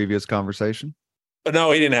of the previous conversation?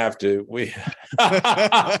 No, he didn't have to.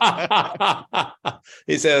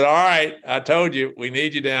 He said, "All right, I told you, we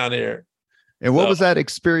need you down here." And what was that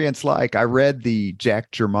experience like? I read the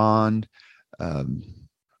Jack Germond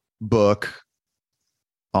book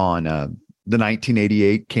on the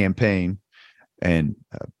 1988 campaign, and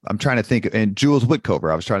I'm trying to think. And Jules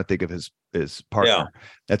Wickover, I was trying to think of his partner. Yeah.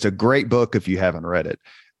 That's a great book if you haven't read it.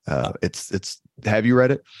 Have you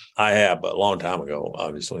read it? I have, but a long time ago,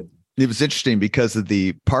 obviously. It was interesting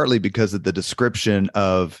partly because of the description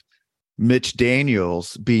of Mitch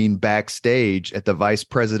Daniels being backstage at the vice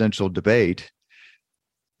presidential debate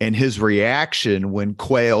and his reaction when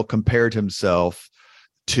Quayle compared himself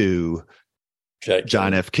to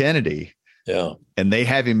John F. Kennedy. Yeah. And they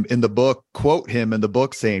have him in the book, quote him in the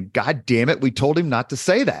book saying, "God damn it, we told him not to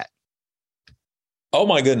say that." Oh,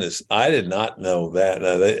 my goodness. I did not know that.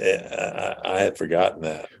 I had forgotten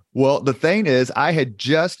that. Well, the thing is, I had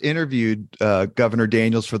just interviewed Governor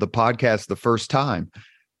Daniels for the podcast the first time,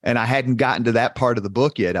 and I hadn't gotten to that part of the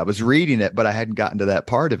book yet. I was reading it, but I hadn't gotten to that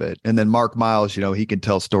part of it. And then Mark Miles, he can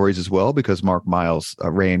tell stories as well, because Mark Miles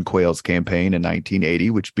ran Quayle's campaign in 1980,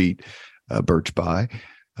 which beat Birch Bayh.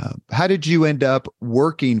 How did you end up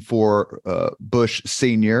working for Bush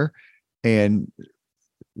Sr.? And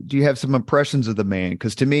do you have some impressions of the man?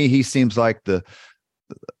 Because to me, he seems like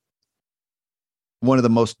one of the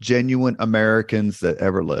most genuine Americans that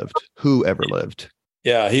ever lived, who ever lived.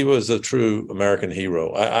 Yeah, he was a true American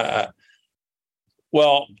hero.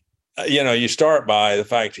 You start by the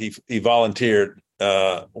fact he volunteered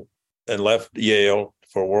and left Yale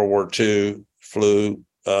for World War II, flew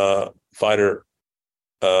fighter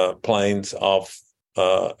planes off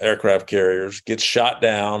aircraft carriers, gets shot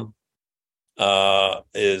down,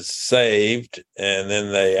 is saved, and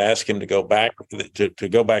then they ask him to go back to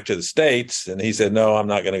go back to the States, and he said, "No, I'm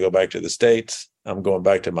not going to go back to the States. I'm going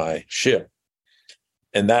back to my ship."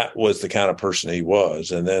 And that was the kind of person he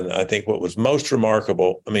was. And then I think what was most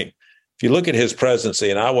remarkable, if you look at his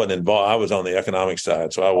presidency, and I wasn't involved, I was on the economic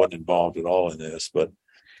side, so I wasn't involved at all in this, but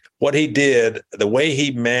what he did, the way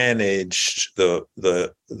he managed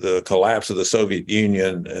the collapse of the Soviet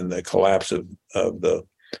Union and the collapse of the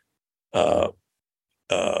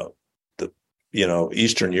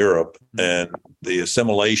Eastern Europe and the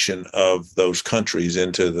assimilation of those countries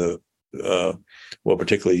into the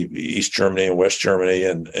particularly East Germany and West Germany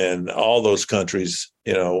and all those countries,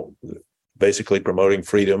 basically promoting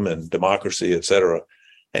freedom and democracy, et cetera.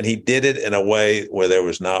 And he did it in a way where there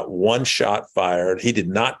was not one shot fired. He did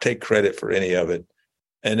not take credit for any of it.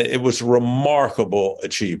 And it was a remarkable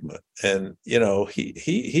achievement. And,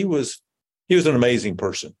 he was an amazing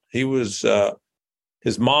person. He was,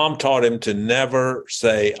 his mom taught him to never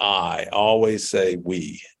say I, always say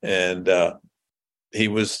we. And he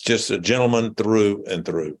was just a gentleman through and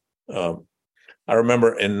through. I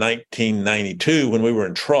remember in 1992 when we were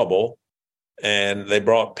in trouble, and they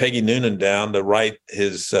brought Peggy Noonan down to write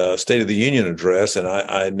his State of the Union address. And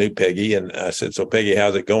I knew Peggy, and I said, "So Peggy,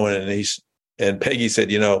 how's it going?" And Peggy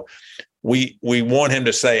said, we want him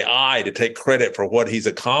to say I to take credit for what he's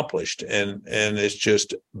accomplished. And it's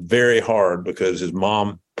just very hard because his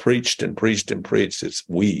mom preached and preached and preached. It's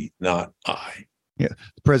we, not I. Yeah.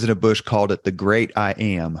 President Bush called it the great I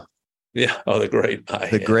am. Yeah. Oh, the great I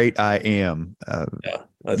am. The great I am. Yeah.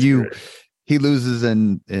 That's great. He loses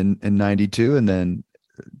in 92, and then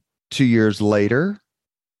 2 years later,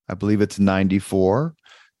 I believe it's 94,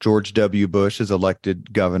 George W. Bush is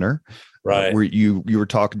elected governor. Right. Where you were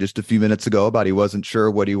talking just a few minutes ago about he wasn't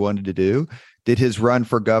sure what he wanted to do. Did his run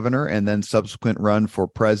for governor and then subsequent run for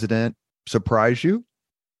president surprise you?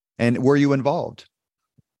 And were you involved?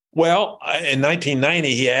 Well, in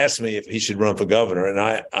 1990, he asked me if he should run for governor, and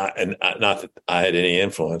I not that I had any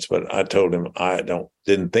influence, but I told him I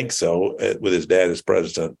didn't think so with his dad as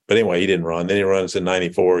president. But anyway, he didn't run. Then he runs in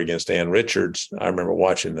 94 against Ann Richards. I remember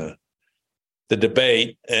watching the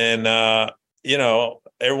debate, and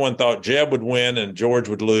everyone thought Jeb would win and George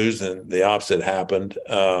would lose, and the opposite happened.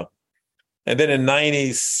 And then in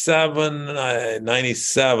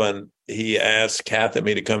 97, he asked Kath and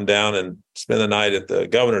me to come down and spend the night at the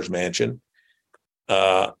governor's mansion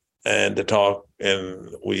and to talk. And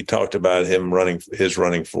we talked about his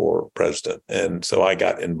running for president. And so I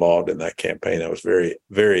got involved in that campaign. I was very,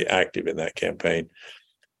 very active in that campaign,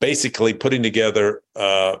 basically putting together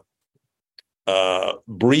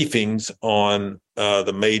briefings on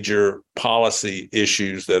the major policy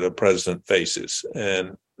issues that a president faces.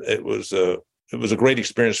 And it was a great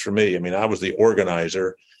experience for me. I mean, I was the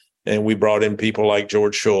organizer, and we brought in people like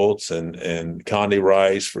George Shultz and Condi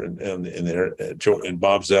Rice and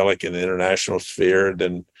Bob Zellick in the international sphere, and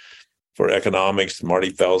then for economics,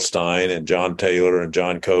 Marty Feldstein and John Taylor and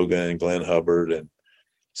John Cogan and Glenn Hubbard. And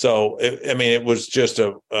so, it was just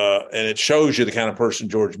and it shows you the kind of person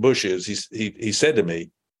George Bush is. He said to me,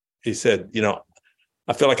 he said,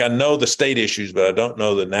 I feel like I know the state issues, but I don't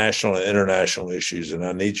know the national and international issues. And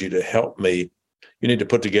I need you to help me. You need to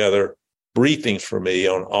put together briefings for me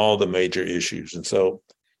on all the major issues. And so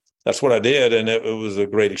that's what I did. And it was a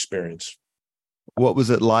great experience. What was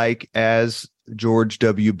it like as George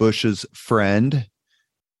W. Bush's friend?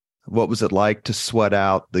 What was it like to sweat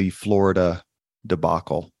out the Florida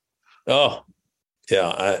debacle? Oh,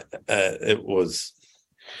 yeah. It was,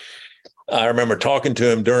 I remember talking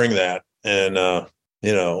to him during that. And,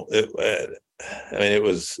 it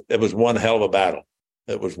was one hell of a battle.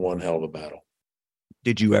 It was one hell of a battle.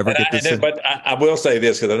 Did you ever get this? But I will say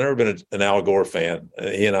this, because I've never been an Al Gore fan.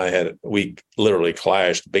 He and I we literally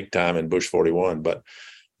clashed big time in Bush 41. But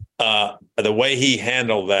the way he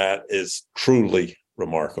handled that is truly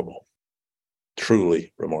remarkable.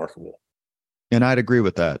 Truly remarkable. And I'd agree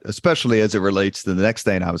with that, especially as it relates to the next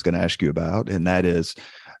thing I was going to ask you about, and that is,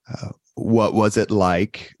 what was it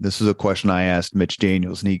like? This is a question I asked Mitch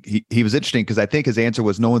Daniels, and he was interesting because I think his answer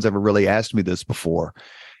was, no one's ever really asked me this before.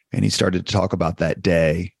 And he started to talk about that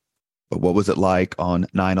day. But what was it like on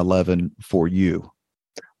 9/11 for you?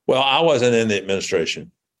 Well, I wasn't in the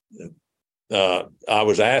administration. I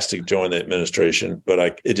was asked to join the administration,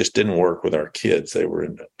 but it just didn't work with our kids. They were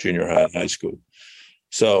in junior high and high school.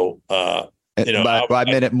 So, I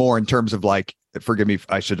meant it more in terms of forgive me,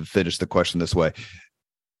 I should have finished the question this way.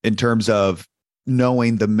 In terms of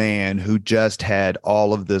knowing the man who just had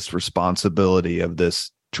all of this responsibility of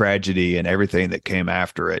this tragedy and everything that came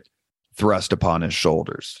after it thrust upon his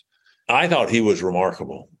shoulders. I thought he was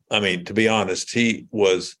remarkable. I mean, to be honest,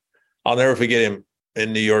 I'll never forget him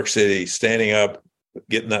in New York City, standing up,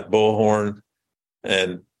 getting that bullhorn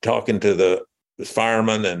and talking to the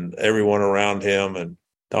firemen and everyone around him and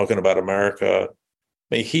talking about America.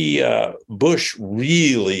 I mean, Bush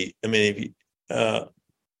really,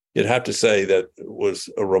 you'd have to say that it was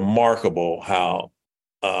remarkable how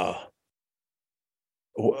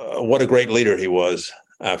what a great leader he was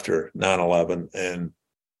after 9/11, and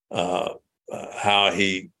how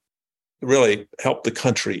he really helped the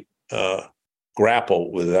country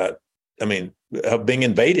grapple with that. I mean, being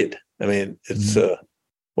invaded. I mean, it's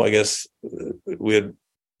well, I guess we had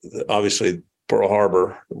obviously Pearl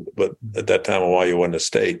Harbor, but at that time Hawaii wasn't a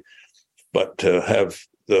state. But to have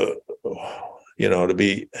to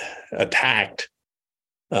be attacked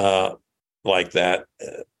like that,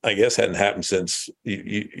 I guess hadn't happened since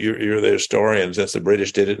you're the historian, since the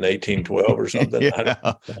British did it in 1812 or something.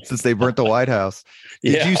 Yeah, since they burnt the White House.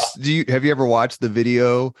 Have you ever watched the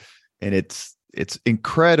video? And it's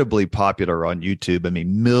incredibly popular on YouTube. I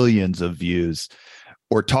mean, millions of views.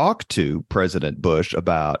 Or talk to President Bush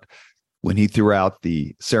about when he threw out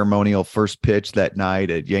the ceremonial first pitch that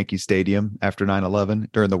night at Yankee Stadium after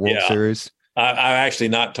 9/11 during the World Series. I've actually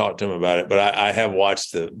not talked to him about it, but I have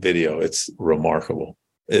watched the video. It's remarkable.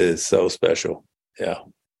 It is so special. Yeah.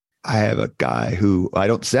 I have a guy who I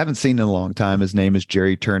haven't seen in a long time. His name is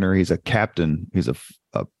Jerry Turner. He's a captain. He's a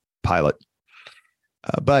pilot.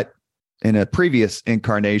 But in a previous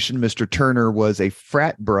incarnation, Mr. Turner was a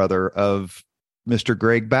frat brother of Mr.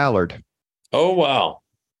 Greg Ballard. Oh, wow.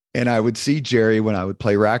 And I would see Jerry when I would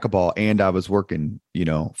play racquetball and I was working,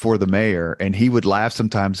 for the mayor, and he would laugh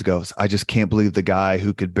sometimes and goes, I just can't believe the guy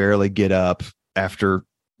who could barely get up after,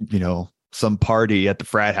 some party at the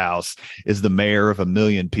frat house is the mayor of 1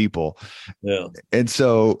 million people. Yeah. And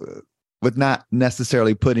so with not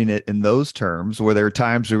necessarily putting it in those terms, where there are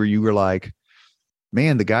times where you were like,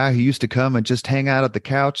 man, the guy who used to come and just hang out at the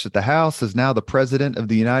couch at the house is now the president of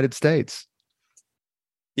the United States.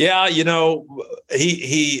 Yeah,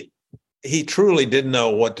 he truly didn't know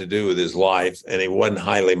what to do with his life, and he wasn't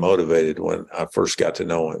highly motivated when I first got to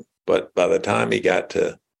know him. But by the time he got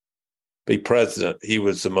to be president, he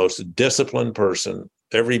was the most disciplined person.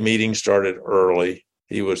 Every meeting started early.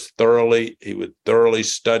 He would thoroughly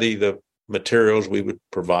study the materials we would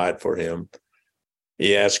provide for him.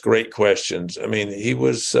 He asked great questions. I mean, he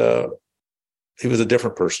was a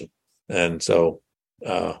different person, and so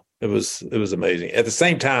it was amazing. At the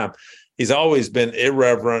same time, he's always been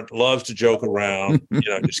irreverent, loves to joke around.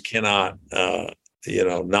 Just cannot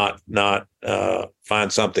not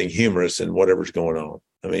find something humorous in whatever's going on.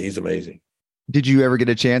 I mean, he's amazing. Did you ever get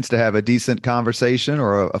a chance to have a decent conversation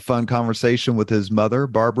or a fun conversation with his mother,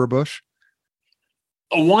 Barbara Bush?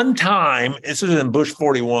 One time, this was in Bush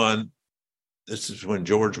 41. This is when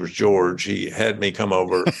George was George. He had me come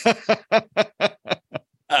over.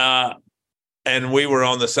 And we were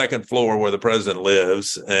on the second floor where the president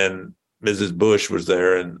lives, and Mrs. Bush was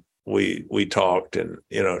there, and we talked, and,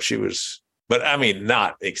 she was, but I mean,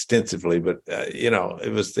 not extensively, but,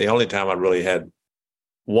 it was the only time I really had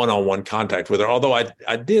one-on-one contact with her. Although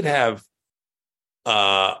I did have,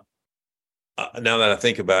 now that I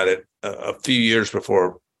think about it, a few years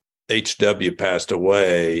before H.W. passed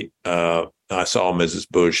away, I saw Mrs.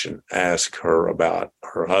 Bush and asked her about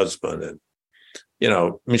her husband, and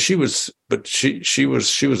I mean, she was a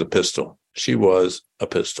pistol. She was a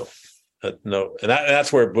pistol. No, and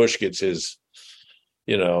that's where Bush gets his,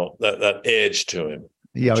 that edge to him.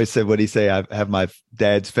 He always said, what'd he say? I have my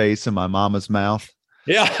dad's face in my mama's mouth.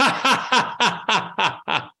 Yeah.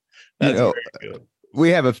 That's very good. We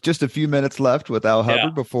have just a few minutes left with Al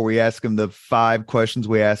Hubbard before we ask him the 5 questions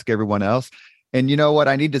we ask everyone else. And you know what?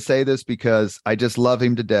 I need to say this because I just love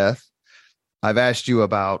him to death. I've asked you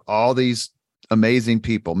about all these amazing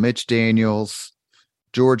people: Mitch Daniels,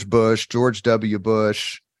 George Bush, George W.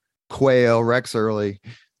 Bush, Quayle, Rex Early.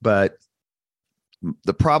 But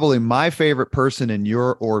probably my favorite person in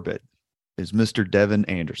your orbit is Mr. Devin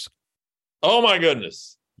Anderson. Oh, my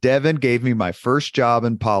goodness. Devin gave me my first job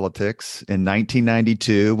in politics in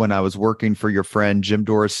 1992 when I was working for your friend Jim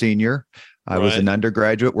Dora Sr. I was an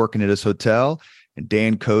undergraduate working at his hotel, and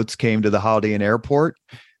Dan Coates came to the Holiday Inn Airport,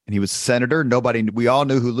 and he was senator. We all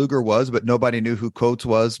knew who Lugar was, but nobody knew who Coates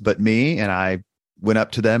was but me. And I went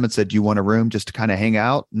up to them and said, do you want a room just to kind of hang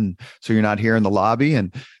out? And so you're not here in the lobby.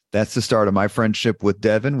 And that's the start of my friendship with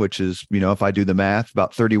Devin, which is, if I do the math,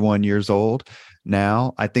 about 31 years old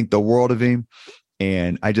now. I think the world of him.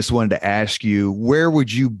 And I just wanted to ask you, where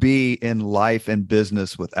would you be in life and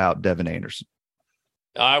business without Devin Anderson?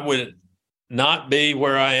 I would not be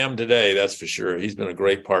where I am today. That's for sure. He's been a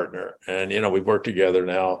great partner. And, we've worked together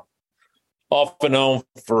now off and on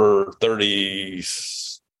for 30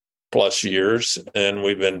 plus years. And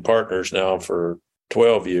we've been partners now for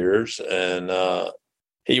 12 years. And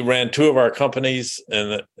he ran 2 of our companies,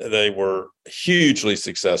 and they were hugely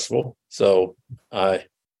successful. So I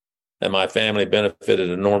and my family benefited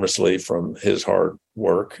enormously from his hard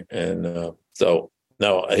work. And so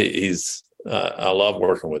no, he's. I love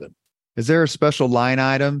working with him. Is there a special line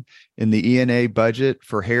item in the ENA budget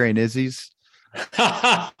for Harry and Izzy's?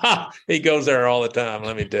 He goes there all the time.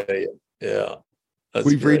 Let me tell you. Yeah.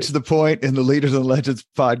 We've reached the point in the Leaders and Legends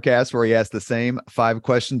podcast where he asks the same 5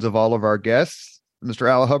 questions of all of our guests. Mr.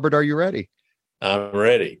 Al Hubbard, are you ready? I'm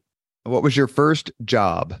ready. What was your first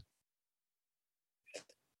job?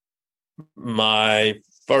 My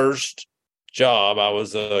first job, I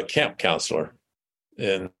was a camp counselor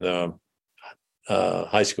in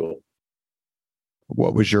high school.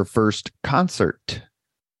 What was your first concert?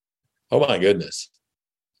 Oh, my goodness.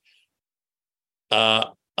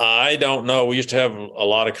 I don't know. We used to have a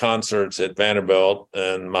lot of concerts at Vanderbilt,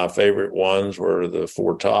 and my favorite ones were the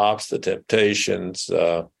Four Tops, the Temptations,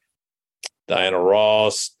 Diana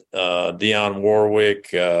Ross, Dionne Warwick.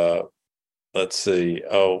 Let's see.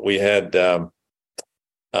 Oh, we had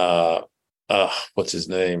what's his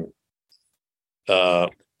name?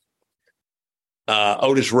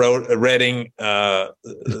 Otis Redding,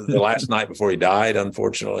 the last night before he died,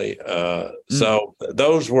 unfortunately. So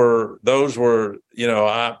those were,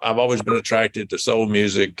 I've always been attracted to soul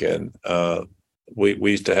music, and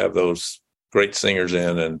we used to have those great singers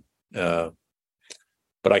in, and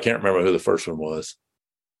but I can't remember who the first one was.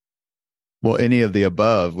 Well, any of the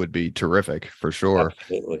above would be terrific for sure.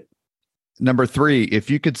 Absolutely. Number 3, if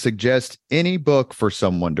you could suggest any book for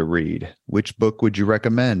someone to read, which book would you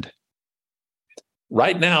recommend?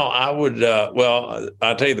 Right now, I would,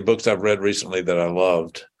 I'll tell you the books I've read recently that I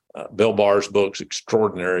loved. Bill Barr's books,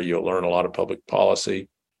 extraordinary. You'll learn a lot of public policy.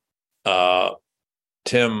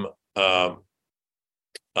 Tim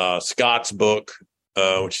Scott's book,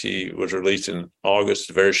 which he was released in August,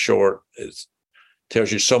 very short. It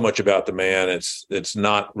tells you so much about the man. It's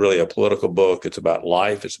not really a political book. It's about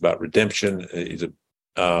life. It's about redemption. It's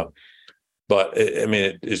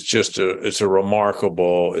a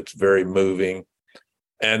remarkable, it's very moving.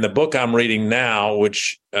 And the book I'm reading now,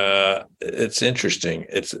 which it's interesting.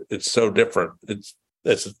 It's so different.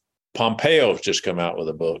 It's Pompeo's just come out with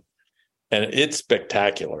a book, and it's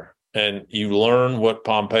spectacular. And you learn what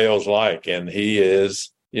Pompeo's like, and he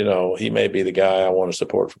is, he may be the guy I want to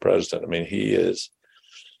support for president. I mean, he's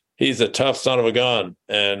a tough son of a gun,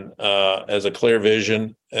 and has a clear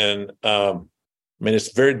vision. And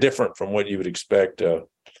it's very different from what you would expect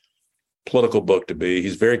political book to be.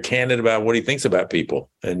 He's very candid about what he thinks about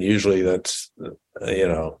people, and usually that's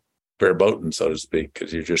verboten, so to speak,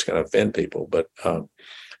 because you're just going to offend people. But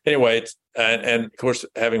anyway, it's and of course,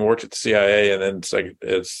 having worked at the CIA and then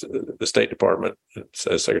it's the State Department,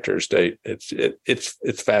 as Secretary of State,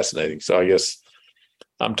 it's fascinating. So I guess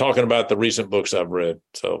I'm talking about the recent books I've read.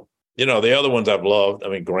 So the other ones I've loved. I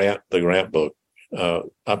mean, the Grant book.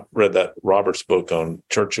 I've read that Roberts book on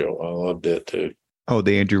Churchill. I loved it too. Oh,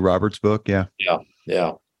 the Andrew Roberts book. Yeah.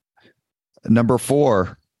 Yeah. Number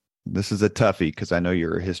 4. This is a toughie because I know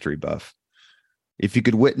you're a history buff. If you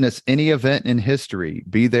could witness any event in history,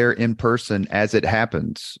 be there in person as it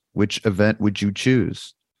happens, which event would you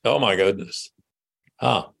choose? Oh, my goodness.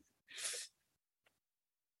 Well,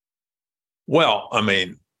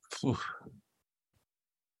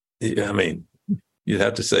 you'd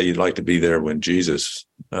have to say you'd like to be there when Jesus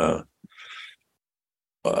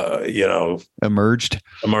emerged.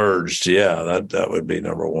 Yeah, that would be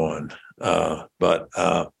number 1. But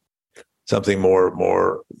something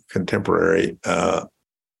more contemporary. I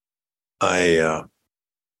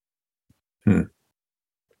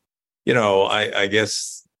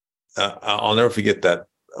guess I'll never forget that.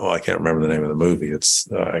 Oh, I can't remember the name of the movie. I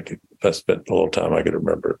spent a little time I could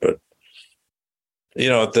remember it, but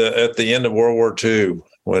at the end of World War II,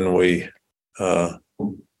 when we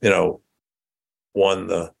won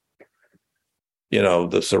the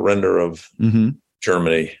surrender of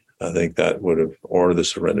Germany. I think that would have, or the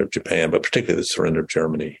surrender of Japan, but particularly the surrender of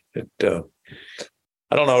Germany. I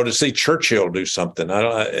don't know, to see Churchill do something.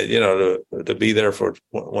 To be there for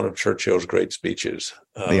one of Churchill's great speeches.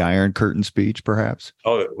 The Iron Curtain speech, perhaps.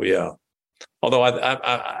 Oh yeah. Although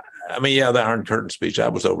the Iron Curtain speech. I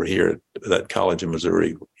was over here at that college in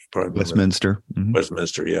Missouri. Westminster. Mm-hmm.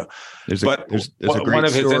 Westminster, yeah. There's a great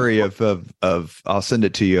story of I'll send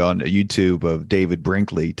it to you on YouTube, of David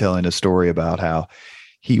Brinkley telling a story about how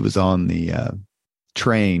he was on the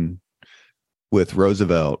train with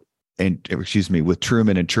with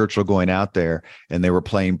Truman and Churchill going out there, and they were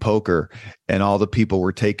playing poker, and all the people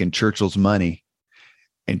were taking Churchill's money.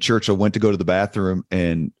 And Churchill went to go to the bathroom,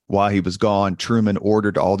 and while he was gone, Truman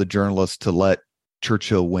ordered all the journalists to let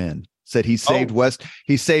Churchill win. Said he saved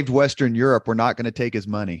Western Europe. We're not going to take his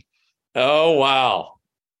money. Oh wow,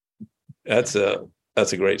 that's a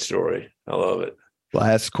great story. I love it.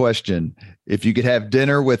 Last question. If you could have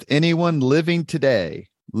dinner with anyone living today,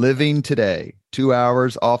 2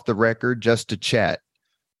 hours off the record just to chat,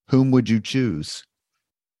 whom would you choose?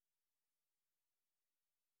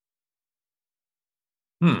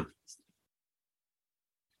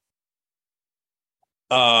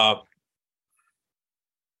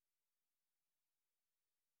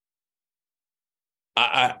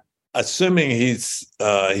 Assuming he's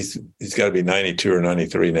got to be 92 or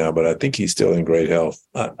 93 now, but I think he's still in great health.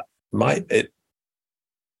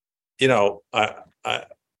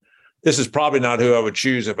 This is probably not who I would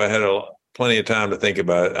choose if I had plenty of time to think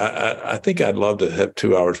about it. I think I'd love to have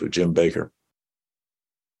 2 hours with Jim Baker.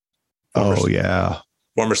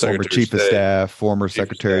 Former Chief of Staff, former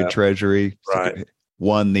Secretary of Treasury, right?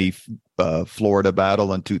 Won the Florida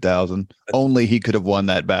battle in 2000. Only he could have won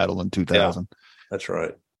that battle in 2000. Yeah, that's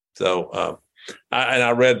right. So,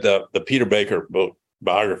 I read the Peter Baker book,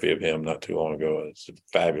 biography of him, not too long ago. It's a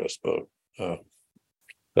fabulous book.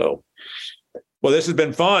 Well, this has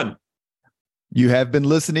been fun. You have been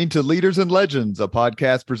listening to Leaders and Legends, a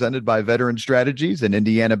podcast presented by Veteran Strategies, an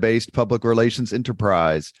Indiana-based public relations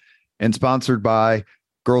enterprise, and sponsored by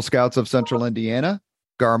Girl Scouts of Central Indiana,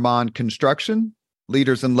 Garmon Construction,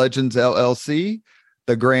 Leaders and Legends LLC,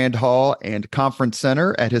 the Grand Hall and Conference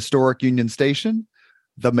Center at Historic Union Station,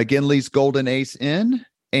 the McGinley's Golden Ace Inn,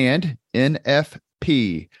 and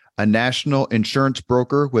NFP, a national insurance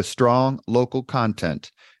broker with strong local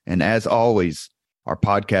content. And as always, our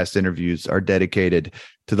podcast interviews are dedicated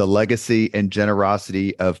to the legacy and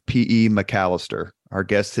generosity of P.E. McAllister. Our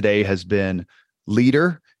guest today has been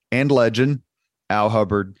leader and legend, Al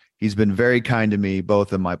Hubbard. He's been very kind to me,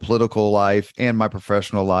 both in my political life and my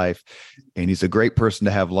professional life. And he's a great person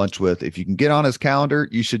to have lunch with. If you can get on his calendar,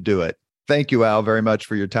 you should do it. Thank you, Al, very much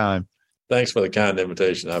for your time. Thanks for the kind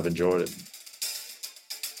invitation. I've enjoyed it.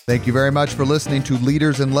 Thank you very much for listening to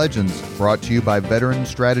Leaders and Legends, brought to you by Veteran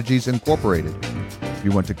Strategies Incorporated. If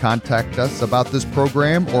you want to contact us about this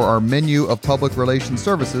program or our menu of public relations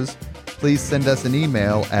services, please send us an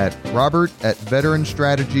email at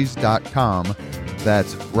robert@veteranstrategies.com.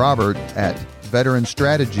 That's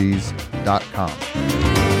robert@veteranstrategies.com.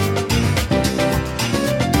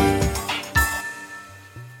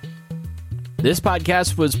 This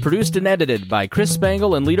podcast was produced and edited by Chris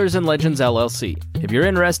Spangle and Leaders and Legends LLC. If you're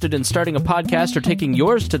interested in starting a podcast or taking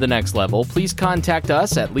yours to the next level, please contact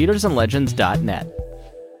us at leadersandlegends.net.